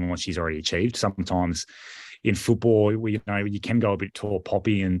she is and what she's already achieved. Sometimes in football, you can go a bit tall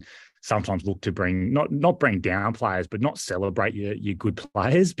poppy and sometimes look to bring not bring down players, but not celebrate your good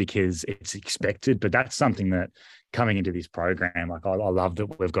players because it's expected. But that's something that coming into this program, like I love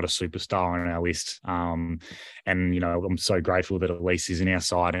that we've got a superstar on our list. And, you know, I'm so grateful that Elise is in our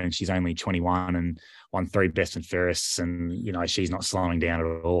side, and she's only 21 and won 3 best and fairest, and, you know, she's not slowing down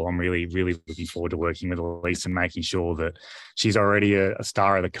at all. I'm really, really looking forward to working with Elise and making sure that she's already a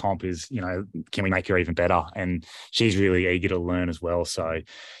star of the comp is, you know, can we make her even better? And she's really eager to learn as well. So,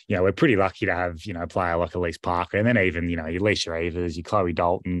 you know, we're pretty lucky to have, you know, a player like Elise Parker, and then even, you know, your Alicia Evers, your Chloe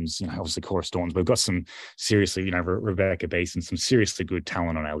Daltons, you know, obviously Cora Staunton. We've got some seriously, you know, Rebecca Beeson, some seriously good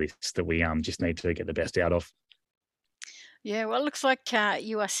talent on our list that we just need to get the best out of. Yeah, well, it looks like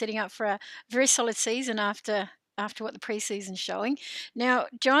you are setting up for a very solid season after what the preseason's showing. Now,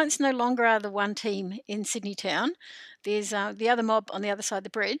 Giants no longer are the one team in Sydney town. There's the other mob on the other side of the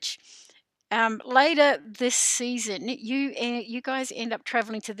bridge. Later this season, you guys end up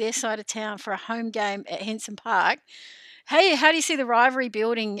travelling to their side of town for a home game at Henson Park. Hey, how do you see the rivalry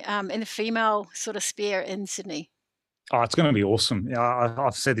building in the female sort of sphere in Sydney? Oh, it's going to be awesome.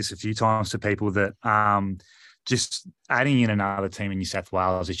 I've said this a few times to people that just adding in another team in New South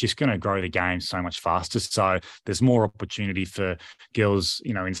Wales is just going to grow the game so much faster. So there's more opportunity for girls,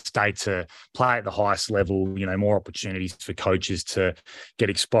 you know, in state to play at the highest level, you know, more opportunities for coaches to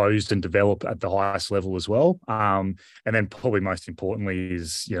get exposed and develop at the highest level as well. And then probably most importantly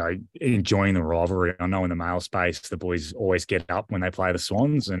is, you know, enjoying the rivalry. I know in the male space, the boys always get up when they play the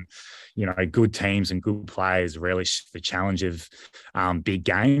Swans, and, you know, good teams and good players relish the challenge of big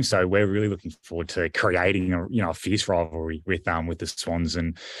games. So we're really looking forward to creating a fierce rivalry with the Swans,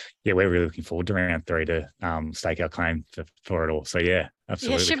 and yeah, we're really looking forward to round 3 to stake our claim for it all. So yeah,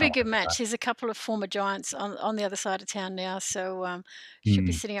 absolutely. Yeah, it should be a good match. There's a couple of former Giants on the other side of town now, so should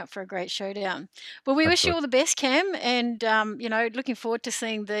be setting up for a great showdown. Well, we wish you all the best, Cam, and you know, looking forward to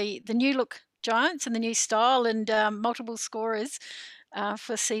seeing the new look Giants and the new style and multiple scorers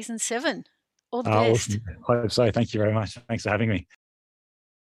for season 7. All the best. Awesome. I hope so. Thank you very much. Thanks for having me.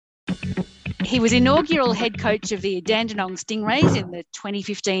 He was inaugural head coach of the Dandenong Stingrays in the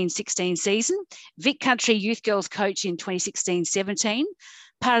 2015-16 season, Vic Country Youth Girls coach in 2016-17,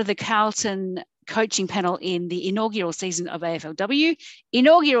 part of the Carlton coaching panel in the inaugural season of AFLW,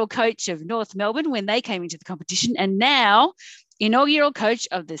 inaugural coach of North Melbourne when they came into the competition, and now inaugural coach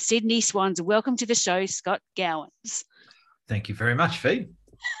of the Sydney Swans. Welcome to the show, Scott Gowans. Thank you very much, Fee.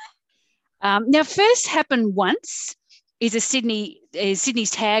 Now, first happened once is Sydney's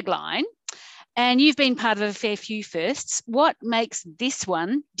tagline, and you've been part of a fair few firsts. What makes this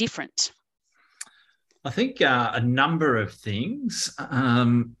one different? I think a number of things.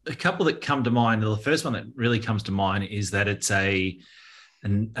 A couple that come to mind. The first one that really comes to mind is that it's a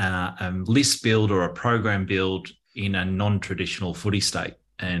list build or a program build in a non-traditional footy state,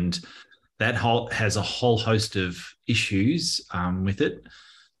 and that has a whole host of issues with it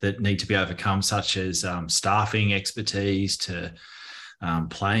that need to be overcome, such as staffing expertise to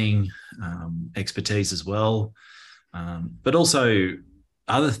playing expertise as well, but also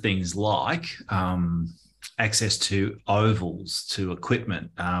other things like access to ovals, to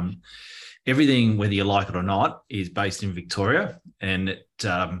equipment. Everything, whether you like it or not, is based in Victoria, and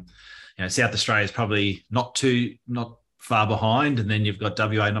South Australia is probably not far behind, and then you've got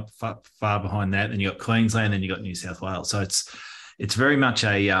WA not far behind that, and you've got Queensland, and you've got New South Wales. So it's very much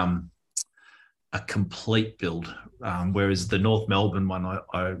a complete build, whereas the North Melbourne one,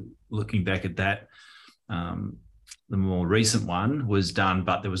 I looking back at that, the more recent one was done,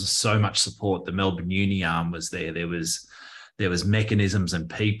 but there was so much support. The Melbourne Uni arm was there. There was mechanisms and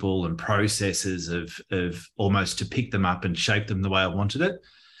people and processes of almost to pick them up and shape them the way I wanted it.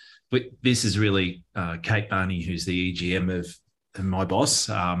 But this is really Kate Barney, who's the EGM of my boss,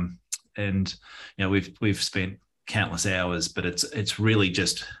 and we've spent countless hours, but it's really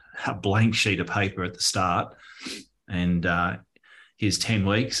just a blank sheet of paper at the start, and here's 10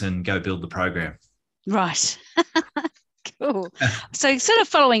 weeks and go build the program. Right. Cool. So sort of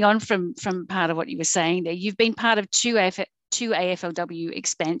following on from part of what you were saying there, you've been part of two AFLW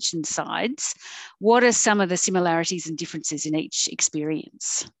expansion sides. What are some of the similarities and differences in each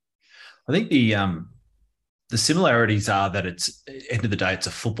experience? I think the similarities are that it's, at the end of the day, it's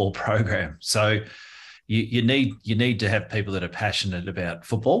a football program. So you need to have people that are passionate about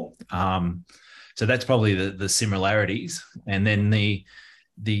football. So that's probably the similarities. And then the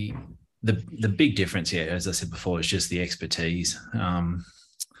big difference here, as I said before, is just the expertise.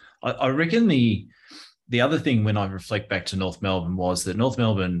 I reckon the other thing when I reflect back to North Melbourne was that North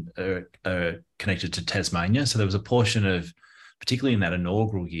Melbourne are connected to Tasmania. So there was a portion of, particularly in that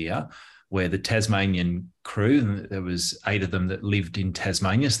inaugural year, where the Tasmanian crew, and there was 8 of them that lived in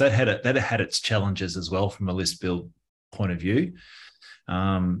Tasmania. So that had its challenges as well from a list build point of view,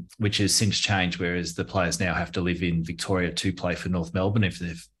 which has since changed, whereas the players now have to live in Victoria to play for North Melbourne,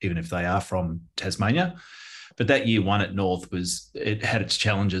 even if they are from Tasmania. But that year one at North it had its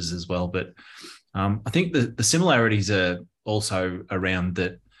challenges as well. But I think the similarities are also around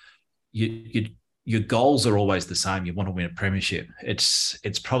that your goals are always the same. You want to win a premiership.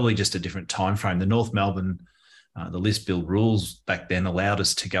 It's probably just a different time frame. The North Melbourne, the list build rules back then allowed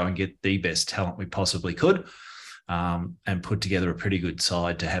us to go and get the best talent we possibly could, and put together a pretty good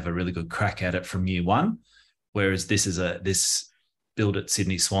side to have a really good crack at it from year one. Whereas this build at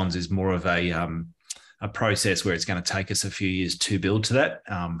Sydney Swans is more of a process where it's going to take us a few years to build to that.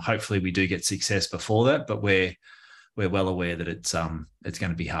 Hopefully we do get success before that, but we're well aware that it's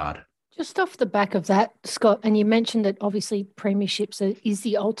going to be hard. Just off the back of that, Scott, and you mentioned that obviously premierships is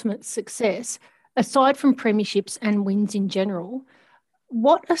the ultimate success. Aside from premierships and wins in general,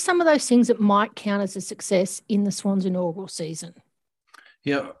 what are some of those things that might count as a success in the Swans inaugural season?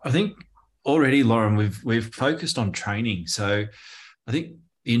 Yeah, I think already, Lauren, we've focused on training. So I think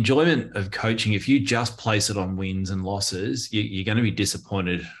the enjoyment of coaching, if you just place it on wins and losses, you're going to be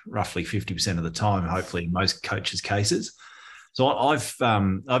disappointed roughly 50% of the time, hopefully in most coaches' cases. So I've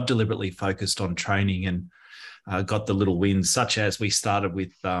deliberately focused on training and got the little wins, such as we started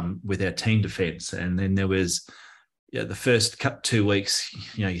with our team defence, and then there was the first 2 weeks.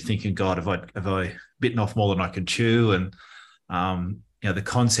 You're thinking, God, have I bitten off more than I can chew? And the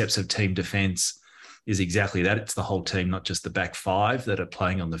concepts of team defence is exactly that. It's the whole team, not just the back 5 that are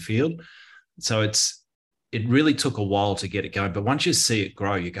playing on the field. So it really took a while to get it going, but once you see it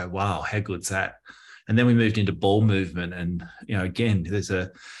grow, you go, wow, how good's that? And then we moved into ball movement. And, again,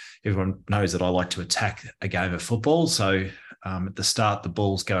 everyone knows that I like to attack a game of football. So at the start, the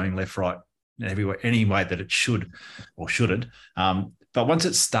ball's going left, right, everywhere, any way that it should or shouldn't. But once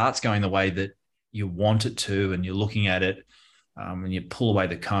it starts going the way that you want it to, and you're looking at it, and you pull away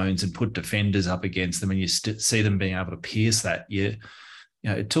the cones and put defenders up against them, and you see them being able to pierce that,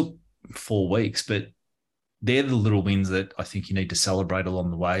 it took 4 weeks, but they're the little wins that I think you need to celebrate along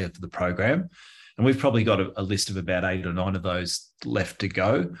the way of the program. And we've probably got a list of about 8 or 9 of those left to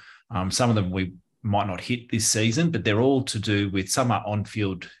go. Some of them we might not hit this season, but they're all to do with, some are on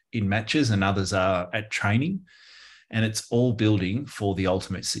field in matches and others are at training. And it's all building for the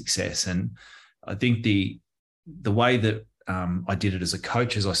ultimate success. And I think the way that I did it as a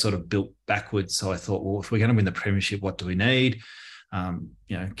coach is I sort of built backwards. So I thought, well, if we're going to win the premiership, what do we need?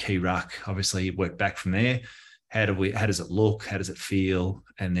 Key ruck, obviously work back from there. How does it look? How does it feel?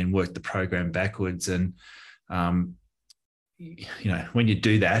 And then work the program backwards. And, when you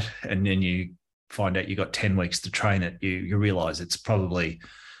do that and then you find out you got 10 weeks to train it, you realize it's probably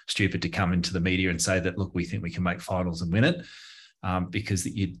stupid to come into the media and say that, look, we think we can make finals and win it, because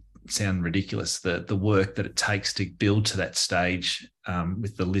you sound ridiculous. The work that it takes to build to that stage,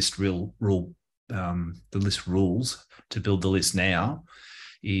 with the list rules to build the list now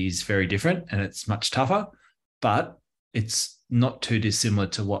is very different, and it's much tougher, but it's not too dissimilar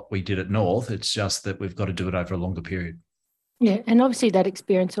to what we did at North. It's just that we've got to do it over a longer period. Yeah, and obviously that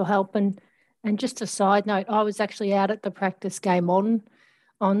experience will help. And just a side note, I was actually out at the practice game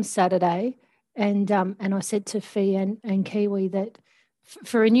on Saturday, and I said to Fee and Kiwi that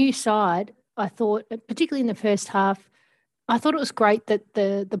for a new side, I thought, particularly in the first half, I thought it was great that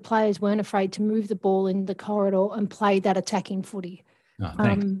the players weren't afraid to move the ball in the corridor and play that attacking footy. Oh,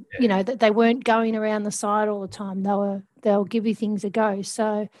 that they weren't going around the side all the time. They'll give you things a go.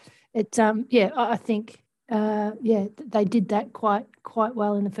 So it's I think they did that quite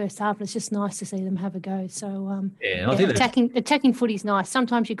well in the first half. It's just nice to see them have a go. So I think attacking footy's nice.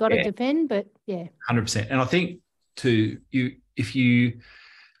 Sometimes you got to defend, but 100%. And I think if you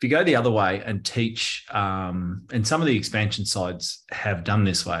go the other way and teach, and some of the expansion sides have done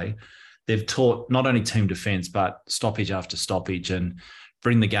this way, they've taught not only team defence, but stoppage after stoppage, and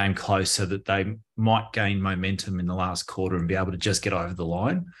bring the game close so that they might gain momentum in the last quarter and be able to just get over the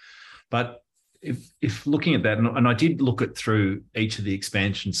line. But if looking at that, and I did look it through each of the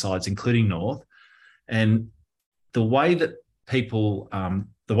expansion sides, including North, and the way that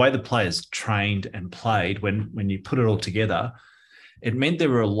the way the players trained and played, when you put it all together, it meant there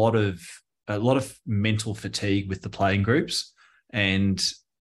were a lot of mental fatigue with the playing groups. And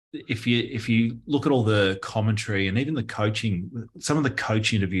if you look at all the commentary and even the coaching, some of the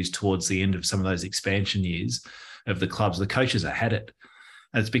coaching interviews towards the end of some of those expansion years of the clubs, the coaches have had it.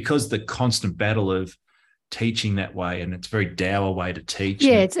 And it's because the constant battle of teaching that way, and it's a very dour way to teach.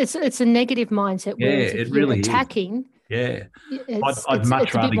 Yeah, it's a negative mindset. Whereas if you're attacking, I'd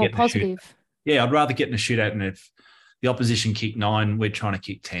much rather get positive. I'd rather get in a shootout, and if the opposition kick 9, we're trying to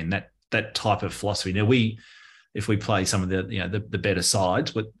kick 10. That type of philosophy. Now if we play some of the better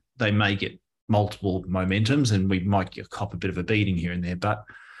sides, but they may get multiple momentums, and we might cop a bit of a beating here and there. But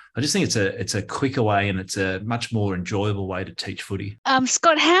I just think it's a quicker way, and it's a much more enjoyable way to teach footy.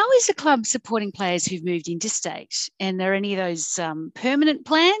 Scott, how is the club supporting players who've moved into state? And are any of those permanent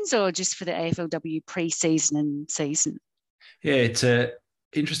plans, or just for the AFLW pre-season and season? Yeah, it's a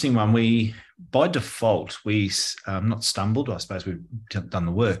interesting one. We, by default, not stumbled. I suppose we've done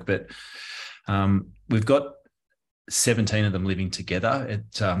the work, but we've got 17 of them living together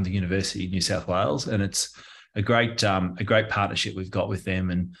at the University of New South Wales, and it's a great partnership we've got with them.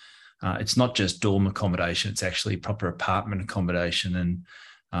 And it's not just dorm accommodation; it's actually proper apartment accommodation,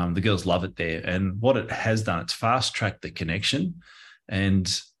 and the girls love it there. And what it has done, it's fast tracked the connection,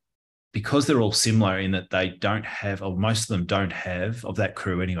 and because they're all similar in that they don't have, or most of them don't have, of that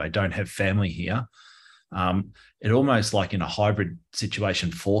crew anyway, don't have family here. It almost, like in a hybrid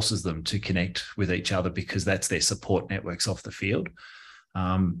situation, forces them to connect with each other, because that's their support networks off the field.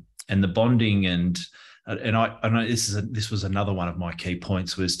 And the bonding and I know this was another one of my key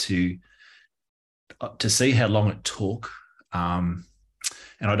points, was to see how long it took.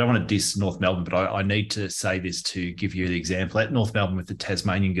 And I don't want to diss North Melbourne, but I need to say this to give you the example. At North Melbourne with the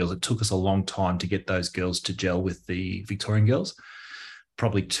Tasmanian girls, it took us a long time to get those girls to gel with the Victorian girls.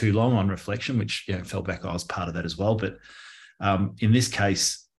 Probably too long on reflection, which fell back. I was part of that as well. But in this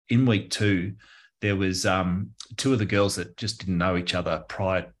case, in week 2, there was 2 of the girls that just didn't know each other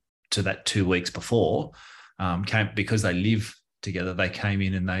prior to that 2 weeks before, came because they live together. They came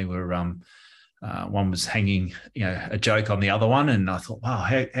in and they were one was hanging a joke on the other one, and I thought, wow,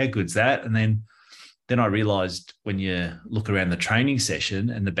 how good's that? And then I realized, when you look around the training session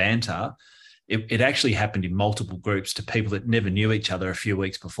and the banter, it actually happened in multiple groups to people that never knew each other a few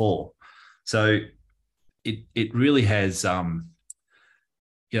weeks before. So it really has,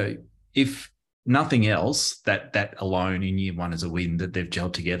 if nothing else, that alone in year 1 is a win, that they've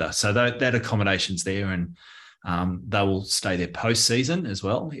gelled together. So that accommodation's there, and they will stay there post-season as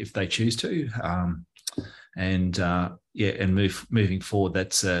well if they choose to. And moving forward,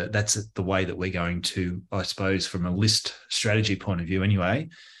 that's the way that we're going to, I suppose, from a list strategy point of view anyway,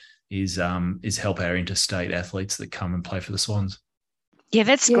 is help our interstate athletes that come and play for the Swans. Yeah,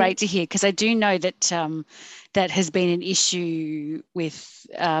 that's great to hear, because I do know that that has been an issue with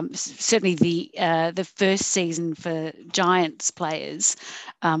certainly the first season for Giants players.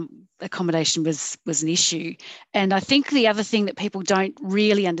 Accommodation was an issue, and I think the other thing that people don't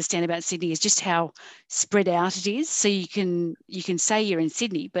really understand about Sydney is just how spread out it is. So you can say you're in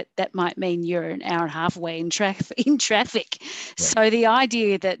Sydney, but that might mean you're an hour and a half away in traffic. Yeah. So the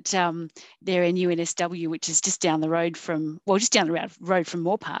idea that they're in UNSW, which is just down the road from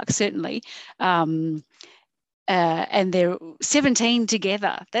Moore Park, certainly. And they're 17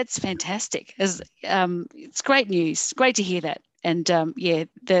 together. That's fantastic. It's great news. Great to hear that. And a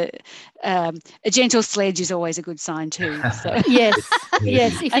gentle sledge is always a good sign too. So yes.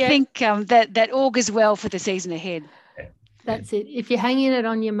 I think that augurs well for the season ahead. That's it. If you're hanging it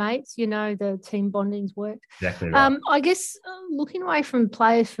on your mates, the team bonding's worked. Exactly right. I guess looking away from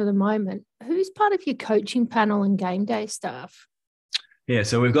players for the moment, who's part of your coaching panel and game day staff? Yeah,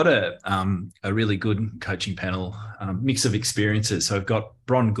 so we've got a really good coaching panel, mix of experiences. So we've got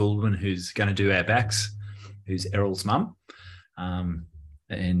Bron Goulden, who's going to do our backs, who's Errol's mum.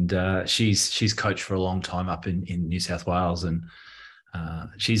 And she's coached for a long time up in New South Wales, and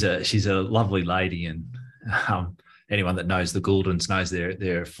she's a lovely lady, and anyone that knows the Gouldens knows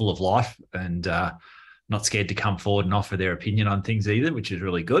they're full of life and not scared to come forward and offer their opinion on things either, which is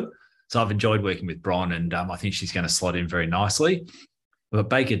really good. So I've enjoyed working with Bron, and I think she's going to slot in very nicely. We've got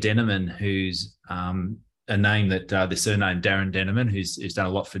Baker Denneman, who's a name that the surname Darren Denneman, who's done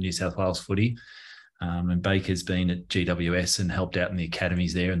a lot for New South Wales footy. And Baker's been at GWS and helped out in the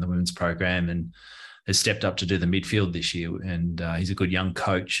academies there in the women's program, and has stepped up to do the midfield this year. And he's a good young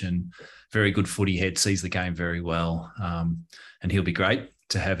coach and very good footy head, sees the game very well. And he'll be great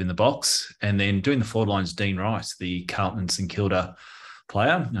to have in the box. And then doing the forward lines, Dean Rice, the Carlton and St Kilda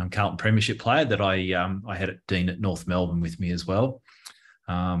player, Carlton Premiership player that I had at Dean at North Melbourne with me as well.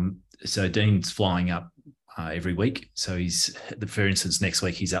 So Dean's flying up every week. So for instance, next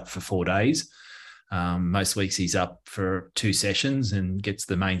week he's up for 4 days. Most weeks he's up for 2 sessions and gets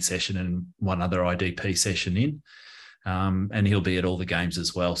the main session and one other IDP session in. And he'll be at all the games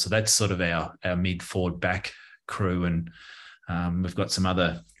as well. So that's sort of our mid forward back crew. And we've got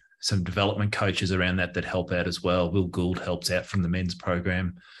some development coaches around that help out as well. Will Gould helps out from the men's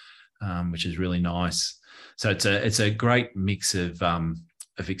program, which is really nice. So it's a great mix of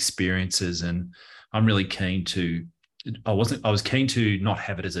experiences, and I'm really keen to. I was keen to not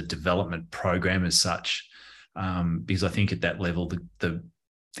have it as a development program as such, because I think at that level the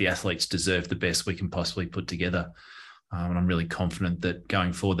athletes deserve the best we can possibly put together, and I'm really confident that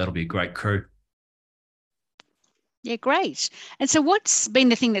going forward that'll be a great crew. Yeah, great. And so, what's been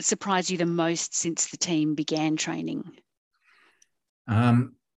the thing that surprised you the most since the team began training?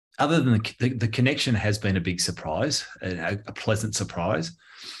 Other than the connection has been a big surprise, a pleasant surprise.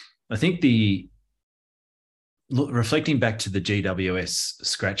 I think reflecting back to the GWS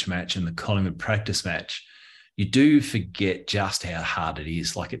scratch match and the Collingwood practice match, you do forget just how hard it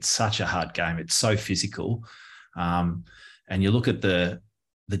is. Like, it's such a hard game. It's so physical. And you look at the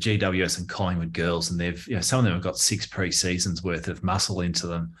GWS and Collingwood girls, and they've, some of them have got 6 pre-seasons worth of muscle into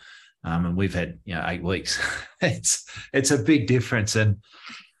them. And we've had, 8 weeks. It's a big difference. And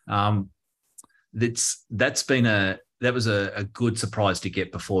that was a good surprise to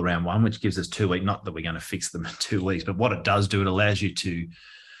get before round 1, which gives us 2 weeks. Not that we're going to fix them in 2 weeks, but what it does do, it allows you to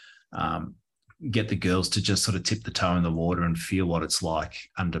get the girls to just sort of tip the toe in the water and feel what it's like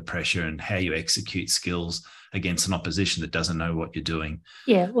under pressure and how you execute skills against an opposition that doesn't know what you're doing.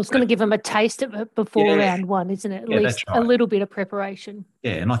 Yeah, well, it's going to give them a taste of it before round 1, isn't it? At least a little bit of preparation.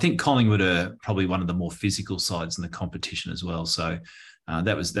 Yeah, and I think Collingwood are probably one of the more physical sides in the competition as well. So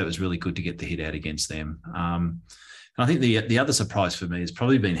that was really good to get the hit out against them. And I think the other surprise for me has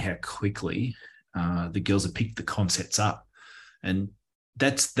probably been how quickly the girls have picked the concepts up, and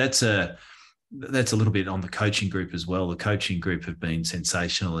that's a little bit on the coaching group as well. The coaching group have been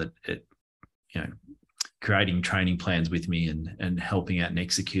sensational at creating training plans with me and helping out and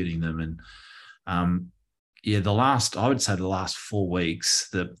executing them. And I would say the last 4 weeks,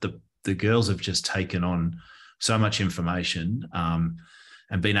 the girls have just taken on so much information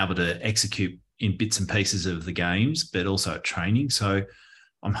and been able to execute in bits and pieces of the games, but also at training. So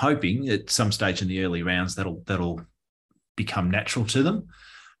I'm hoping at some stage in the early rounds that'll become natural to them.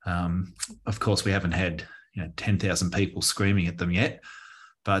 Of course, we haven't had 10,000 people screaming at them yet,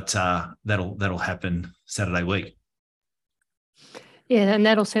 but that'll happen Saturday week. Yeah, and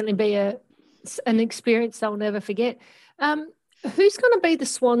that'll certainly be a It's an experience they'll never forget. Who's going to be the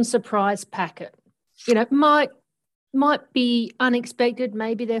Swan surprise packet? You know, might be unexpected.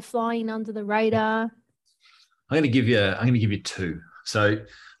 Maybe they're flying under the radar. I'm going to give you two. So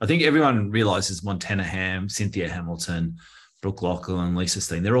I think everyone realises Montana Ham, Cynthia Hamilton, Brooke Lachlan, Lisa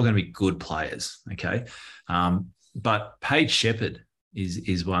Steen, they're all going to be good players, okay? But Paige Shepherd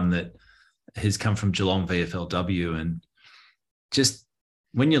is one that has come from Geelong VFLW, and just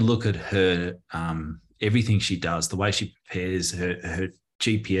when you look at her, everything she does, the way she prepares her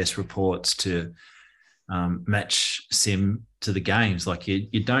GPS reports to match sim to the games, like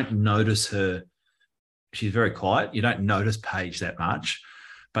you don't notice her. She's very quiet. You don't notice Paige that much,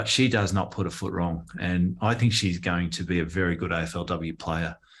 but she does not put a foot wrong. And I think she's going to be a very good AFLW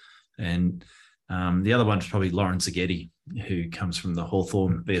player. And the other one's probably Lauren Zagetti, who comes from the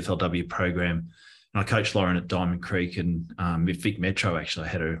Hawthorn VFLW program. And I coached Lauren at Diamond Creek and Vic Metro, actually. I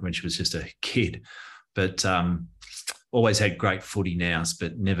had her when she was just a kid, but always had great footy nous,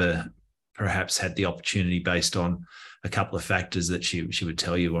 but never perhaps had the opportunity based on a couple of factors that she would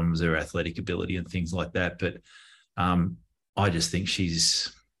tell you. One was her athletic ability and things like that. But I just think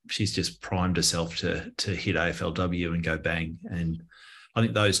she's just primed herself to hit AFLW and go bang. And I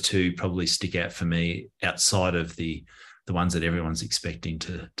think those two probably stick out for me outside of the ones that everyone's expecting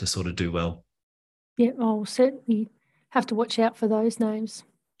to sort of do well. Yeah, I'll certainly have to watch out for those names.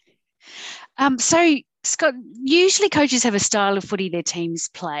 So, Scott, usually coaches have a style of footy their teams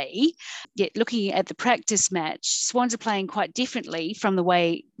play, yet looking at the practice match, Swans are playing quite differently from the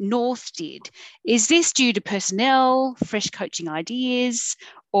way North did. Is this due to personnel, fresh coaching ideas,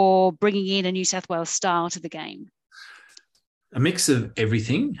 or bringing in a New South Wales style to the game? A mix of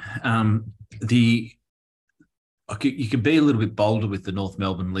everything. You could be a little bit bolder with the North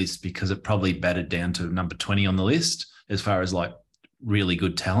Melbourne list because it probably batted down to number 20 on the list as far as like really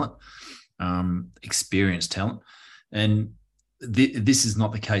good talent. Experienced talent. And this is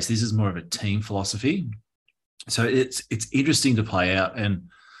not the case. This is more of a team philosophy. So it's interesting to play out. And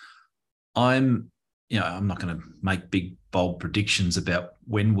I'm not going to make big, bold predictions about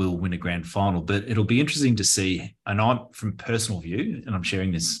when we'll win a grand final, but it'll be interesting to see. And I'm from personal view, and I'm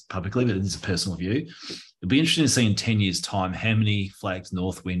sharing this publicly, but it's a personal view. It'll be interesting to see in 10 years' time how many flags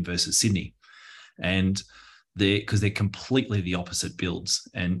North win versus Sydney. And because they're completely the opposite builds.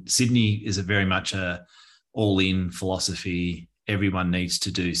 And Sydney is a very much a all-in philosophy. Everyone needs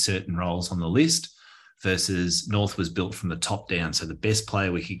to do certain roles on the list, versus North was built from the top down. So the best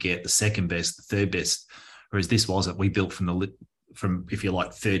player we could get, the second best, the third best, whereas this wasn't. We built from if you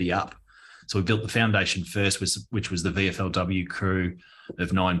like, 30 up. So we built the foundation first, which was the VFLW crew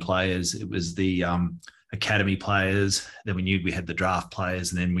of 9 players. It was the academy players. Then we knew we had the draft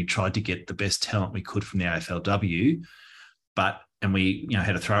players, and then we tried to get the best talent we could from the AFLW. And we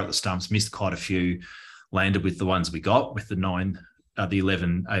had to throw at the stumps, missed quite a few, landed with the ones we got, with the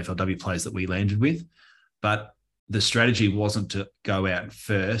 11 AFLW players that we landed with. But the strategy wasn't to go out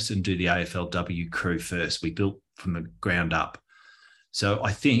first and do the AFLW crew first. We built from the ground up. So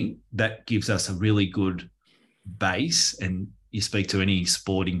I think that gives us a really good base. And you speak to any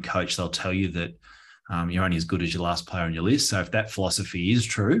sporting coach, they'll tell you that you're only as good as your last player on your list. So if that philosophy is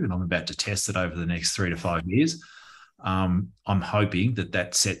true, and I'm about to test it over the next 3 to 5 years, I'm hoping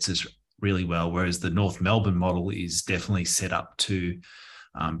that sets us really well. Whereas the North Melbourne model is definitely set up to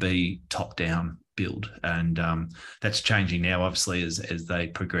be top-down build, and that's changing now, obviously, as they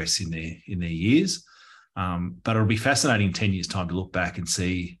progress in their years. But it'll be fascinating in 10 years' time to look back and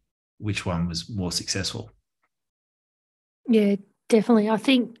see which one was more successful. Yeah, definitely.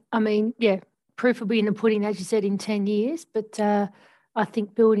 Proof will be in the pudding, as you said, in 10 years. But I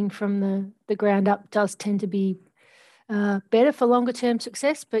think building from the ground up does tend to be better for longer term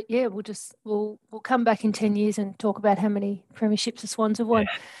success. But yeah, we'll come back in 10 years and talk about how many premierships the Swans have won.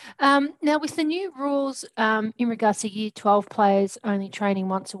 Yeah. Now, with the new rules in regards to year 12 players only training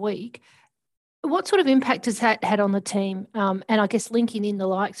once a week, what sort of impact has that had on the team? And I guess linking in the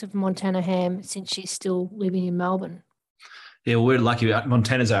likes of Montana Ham, since she's still living in Melbourne. Yeah, well, we're lucky.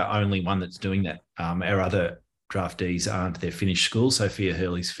 Montana's our only one that's doing that. Our other draftees aren't. They're finished school. Sophia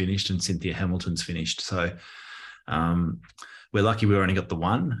Hurley's finished and Cynthia Hamilton's finished. So we're lucky we only got the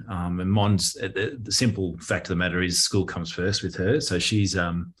one. And Mon's, the simple fact of the matter is school comes first with her. So she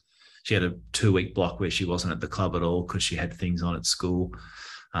had a 2-week block where she wasn't at the club at all because she had things on at school.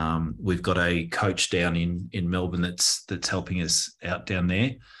 We've got a coach down in Melbourne that's helping us out down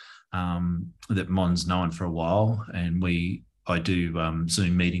there, that Mon's known for a while. And I do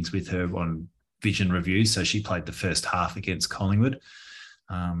Zoom meetings with her on vision reviews. So she played the first half against Collingwood.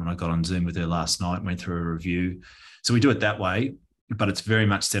 And I got on Zoom with her last night and went through a review. So we do it that way. but it's very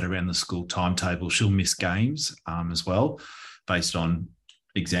much set around the school timetable. She'll miss games as well, based on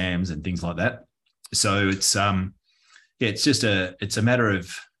exams and things like that. So it's it's a matter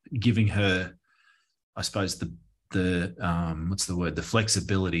of giving her, I suppose, the the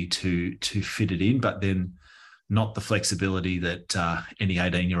flexibility to fit it in, but then not the flexibility that any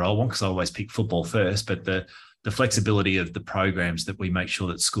 18-year-old wants, because I always pick football first, but the flexibility of the programs that we make sure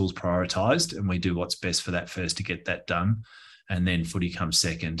that school's prioritised, and we do what's best for that first to get that done, and then footy comes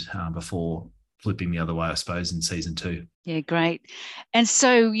second before flipping the other way, I suppose, in season 2. Yeah, great. And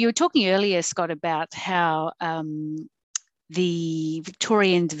so you were talking earlier, Scott, about how the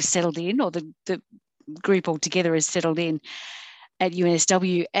Victorians have settled in, or the group altogether has settled in at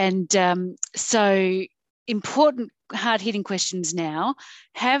UNSW. And so important hard-hitting questions now.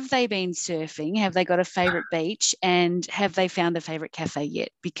 Have they been surfing? Have they got a favourite beach? And have they found a favourite cafe yet?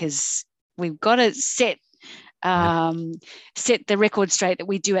 Because we've got to set the record straight that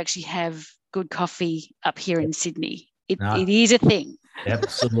we do actually have good coffee up here in Sydney. It is a thing.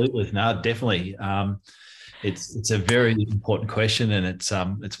 Absolutely. No, definitely. It's a very important question, and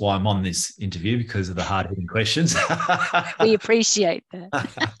it's why I'm on this interview, because of the hard-hitting questions. We appreciate that.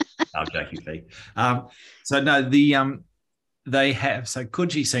 I'm joking, Pete. They have. So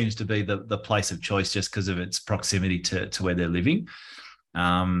Coogee seems to be the place of choice just because of its proximity to where they're living.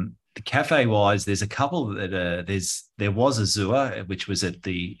 The cafe wise, there's a couple that there was a Zua, which was at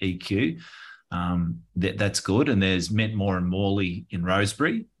the EQ. That's good. And there's Mentmore and Morley in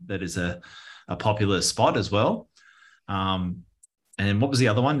Rosebery. That is a popular spot as well. And what was the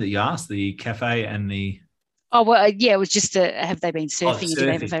other one that you asked? The cafe and the... Oh, well, yeah, it was just have they been surfing? Surfing. Do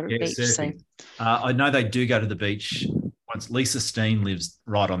they have a favourite beach? Surfing. So I know they do go to the beach once. Lisa Steen lives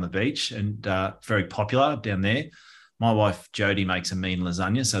right on the beach and very popular down there. My wife Jodie makes a mean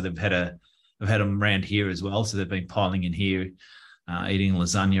lasagna, so they've had them around here as well. So they've been piling in here, eating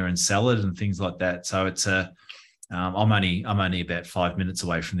lasagna and salad and things like that. So it's I'm only about 5 minutes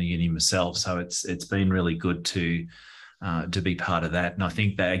away from the uni myself, so it's been really good to be part of that. And I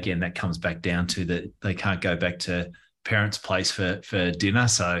think that again that comes back down to that they can't go back to parents' place for dinner,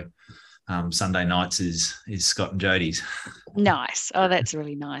 so Sunday nights is Scott and Jodie's. Nice. Oh, that's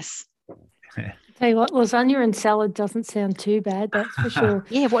really nice. Yeah. Tell you what, lasagna and salad doesn't sound too bad, that's for sure.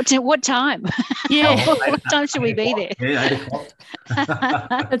 Yeah, what time? Yeah. What time should we be there? Yeah, 8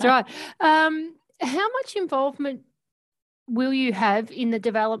 o'clock. That's right. How much involvement will you have in the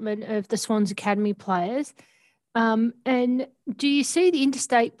development of the Swans Academy players? And do you see the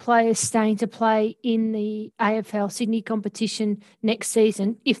interstate players staying to play in the AFL Sydney competition next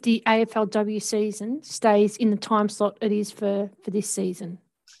season if the AFLW season stays in the time slot it is for this season?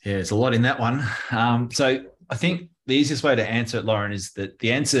 Yeah, there's a lot in that one. So I think the easiest way to answer it, Lauren, is that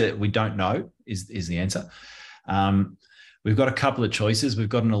the answer we don't know is the answer. We've got a couple of choices. We've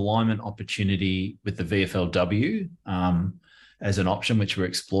got an alignment opportunity with the VFLW as an option, which we're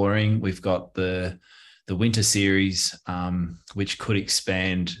exploring. We've got the winter series, which could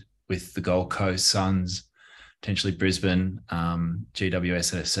expand with the Gold Coast Suns, potentially Brisbane,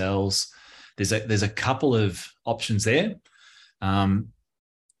 GWS and ACLs. There's a couple of options there.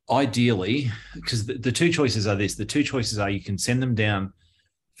 Ideally, because the two choices are this. The two choices are you can send them down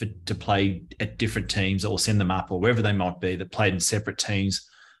to play at different teams, or send them up, or wherever they might be, that played in separate teams,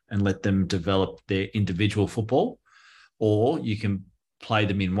 and let them develop their individual football, or you can play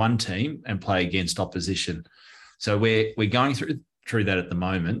them in one team and play against opposition. So we're going through that at the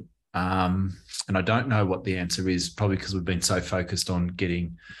moment, and I don't know what the answer is, probably because we've been so focused on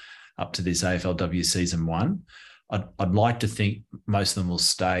getting up to this AFLW season 1. I'd like to think most of them will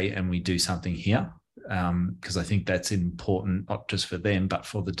stay and we do something here, because I think that's important, not just for them, but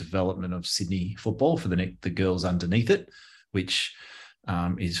for the development of Sydney football, for the girls underneath it, which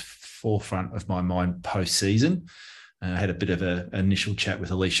is forefront of my mind post-season. I had a bit of an initial chat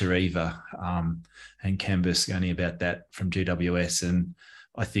with Alicia Eva and Cam Bernasconi about that from GWS, and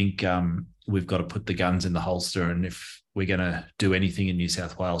I think we've got to put the guns in the holster, and if we're going to do anything in New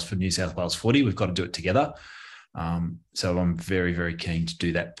South Wales for New South Wales footy, we've got to do it together. So I'm very, very keen to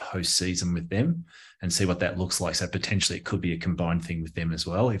do that post-season with them and see what that looks like. So potentially it could be a combined thing with them as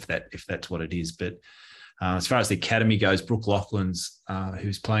well, if that's what it is. But as far as the academy goes, Brooke Loughlin's,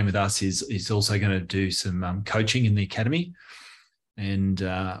 who's playing with us, is also going to do some coaching in the academy. And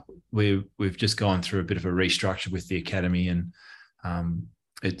we've just gone through a bit of a restructure with the academy, and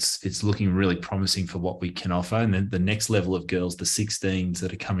it's looking really promising for what we can offer. And then the next level of girls, the 16s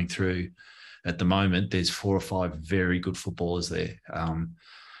that are coming through at the moment, there's 4 or 5 very good footballers there.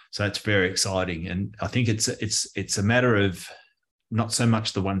 So it's very exciting. And I think it's a matter of not so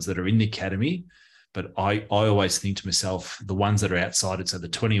much the ones that are in the academy, But I always think to myself, the ones that are outside, so the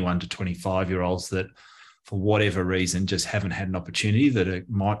 21 to 25-year-olds that for whatever reason just haven't had an opportunity, that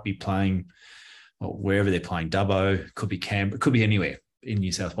might be playing wherever they're playing, Dubbo, could be Canberra, could be anywhere in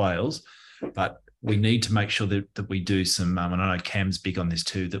New South Wales. But we need to make sure that we do some, and I know Cam's big on this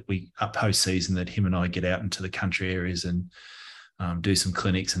too, that we up post-season, that him and I get out into the country areas and do some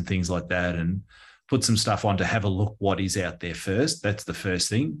clinics and things like that, and put some stuff on to have a look what is out there first. That's the first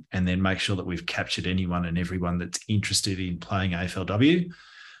thing. And then make sure that we've captured anyone and everyone that's interested in playing AFLW,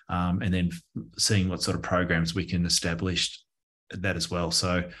 and then seeing what sort of programs we can establish that as well.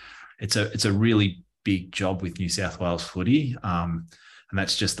 So it's a really big job with New South Wales footy. And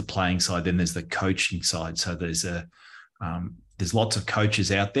that's just the playing side. Then there's the coaching side. So there's lots of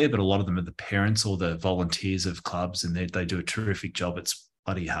coaches out there, but a lot of them are the parents or the volunteers of clubs, and they do a terrific job. It's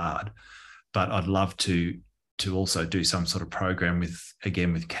bloody hard. But I'd love to also do some sort of program with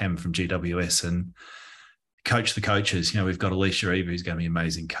Cam from GWS and coach the coaches. We've got Alicia Eva, who's going to be an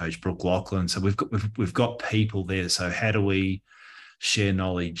amazing coach, Brooke Lachlan. So we've got people there. So how do we share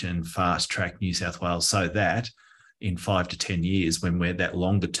knowledge and fast track New South Wales so that in 5 to 10 years, when we're that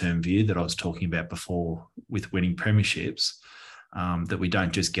longer term view that I was talking about before with winning premierships, that we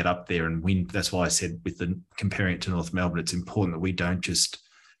don't just get up there and win. That's why I said comparing it to North Melbourne, it's important that we don't just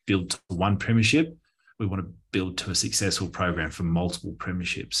build to one premiership. We want to build to a successful program for multiple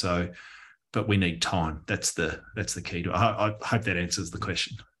premierships. So, but we need time. That's the key to it. I hope that answers the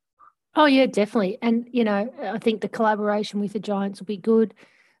question. Oh yeah, definitely. And, I think the collaboration with the Giants will be good.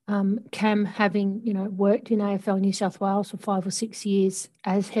 Cam having, worked in AFL New South Wales for 5 or 6 years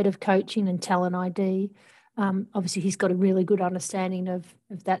as head of coaching and talent ID, obviously he's got a really good understanding of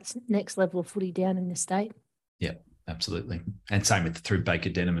that next level of footy down in the state. Yeah, absolutely. And same through Baker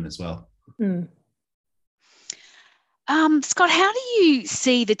Denman as well. Mm. Scott, how do you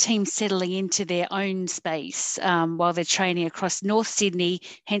see the team settling into their own space while they're training across North Sydney,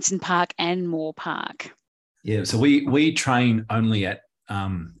 Henson Park and Moore Park? Yeah, so we train only at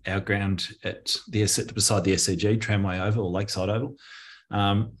our ground at beside the SCG, Tramway Oval or Lakeside Oval.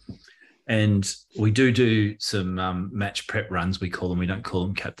 And we do some match prep runs, we call them. We don't call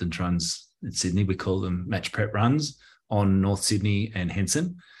them captain's runs in Sydney. We call them match prep runs on North Sydney and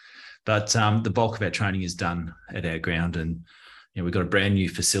Henson. But the bulk of our training is done at our ground. And we've got a brand new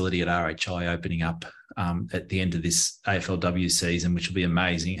facility at RHI opening up at the end of this AFLW season, which will be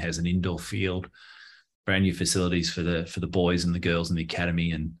amazing. It has an indoor field, brand new facilities for the boys and the girls in the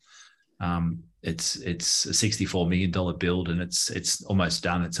academy, and it's a $64 million build, and it's almost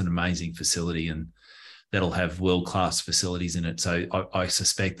done. It's an amazing facility, and that'll have world-class facilities in it. So I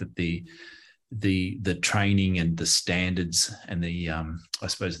suspect that the training and the standards and the I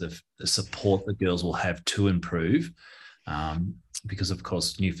suppose the support the girls will have to improve, because of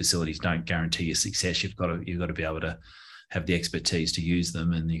course new facilities don't guarantee your success. You've got to be able to have the expertise to use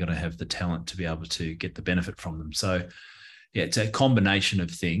them, and you've got to have the talent to be able to get the benefit from them. So yeah, it's a combination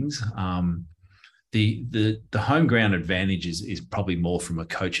of things. The home ground advantage is probably more from a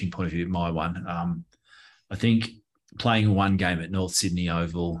coaching point of view, my one. I think playing one game at North Sydney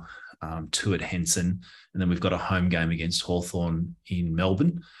Oval, 2 at Henson, and then we've got a home game against Hawthorn in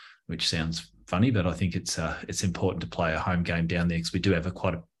Melbourne, which sounds funny, but I think it's important to play a home game down there because we do have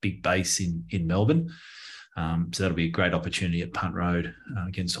quite a big base in Melbourne. So that'll be a great opportunity at Punt Road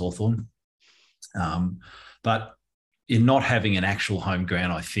against Hawthorn. But in not having an actual home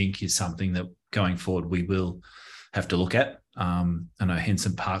ground, I think is something that going forward we will have to look at. I know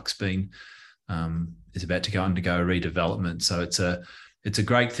Henson Park's is about to go undergo a redevelopment, so it's a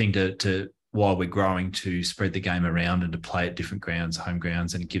great thing to while we're growing, to spread the game around and to play at different grounds, home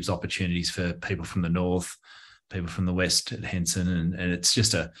grounds, and it gives opportunities for people from the north, people from the west at Henson, and it's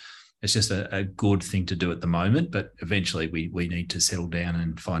just a good thing to do at the moment. But eventually we need to settle down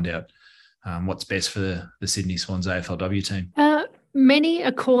and find out what's best for the Sydney Swans AFLW team. Many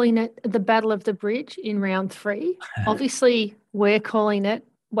are calling it the Battle of the Bridge in round 3. Obviously, we're calling it,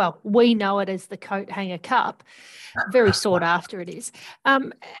 well, we know it as the Coathanger Cup. Very sought after it is. How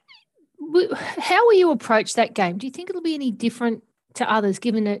will you approach that game? Do you think it'll be any different to others,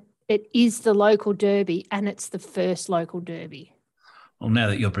 given that it is the local derby and it's the first local derby? Well, now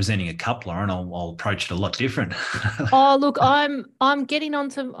that you're presenting a cup, Lauren, I'll approach it a lot different. Oh, look, I'm getting on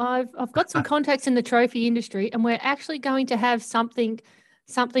to. I've got some contacts in the trophy industry, and we're actually going to have something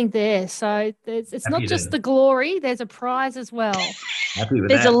there. So it's not just the glory. There's a prize as well. Happy with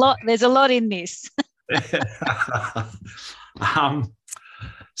there's that. There's a lot in this.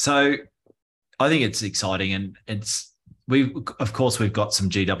 So I think it's exciting, and we've got some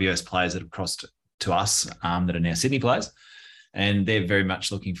GWS players that have crossed to us that are now Sydney players. and they're very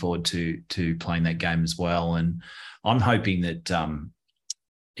much looking forward to playing that game as well. And I'm hoping that,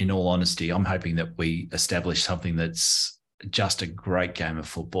 in all honesty, I'm hoping that we establish something that's just a great game of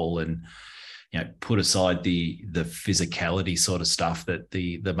football, and put aside the physicality sort of stuff that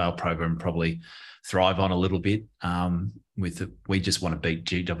the male program probably thrive on a little bit. We just want to beat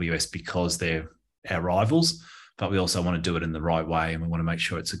GWS because they're our rivals, but we also want to do it in the right way, and we want to make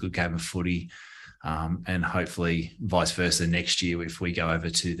sure it's a good game of footy. And hopefully vice versa next year if we go over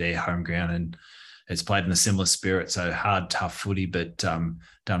to their home ground and it's played in a similar spirit. So hard, tough footy, but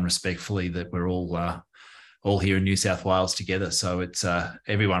done respectfully, that we're all here in New South Wales together. So it's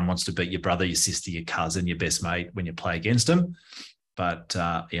everyone wants to beat your brother, your sister, your cousin, your best mate when you play against them. But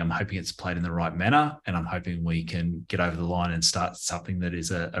I'm hoping it's played in the right manner, and I'm hoping we can get over the line and start something that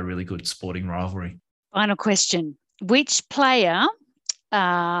is a really good sporting rivalry. Final question. Which player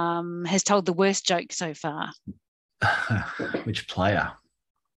has told the worst joke so far? Which player?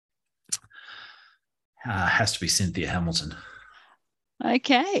 Has to be Cynthia Hamilton.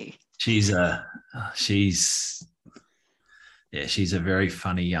 Okay. She's a very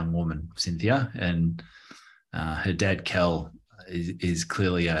funny young woman, Cynthia, and her dad Kel is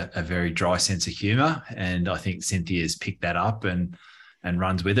clearly a very dry sense of humour, and I think Cynthia's picked that up and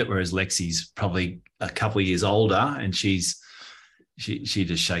runs with it, whereas Lexi's probably a couple of years older, and she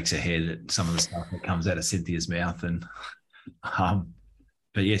just shakes her head at some of the stuff that comes out of Cynthia's mouth. And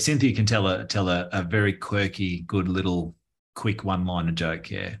but yeah, Cynthia can tell a very quirky, good little quick one-liner joke.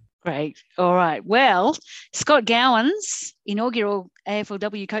 Yeah. Great. All right. Well, Scott Gowans, inaugural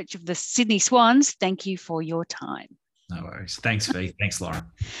AFLW coach of the Sydney Swans, thank you for your time. No worries. Thanks, Fee. Thanks, Lauren.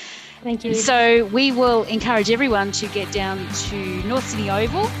 Thank you. So we will encourage everyone to get down to North Sydney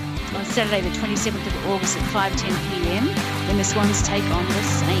Oval on Saturday the 27th of August at 5:10 p.m. when the Swans take on the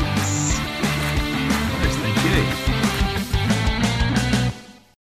Saints.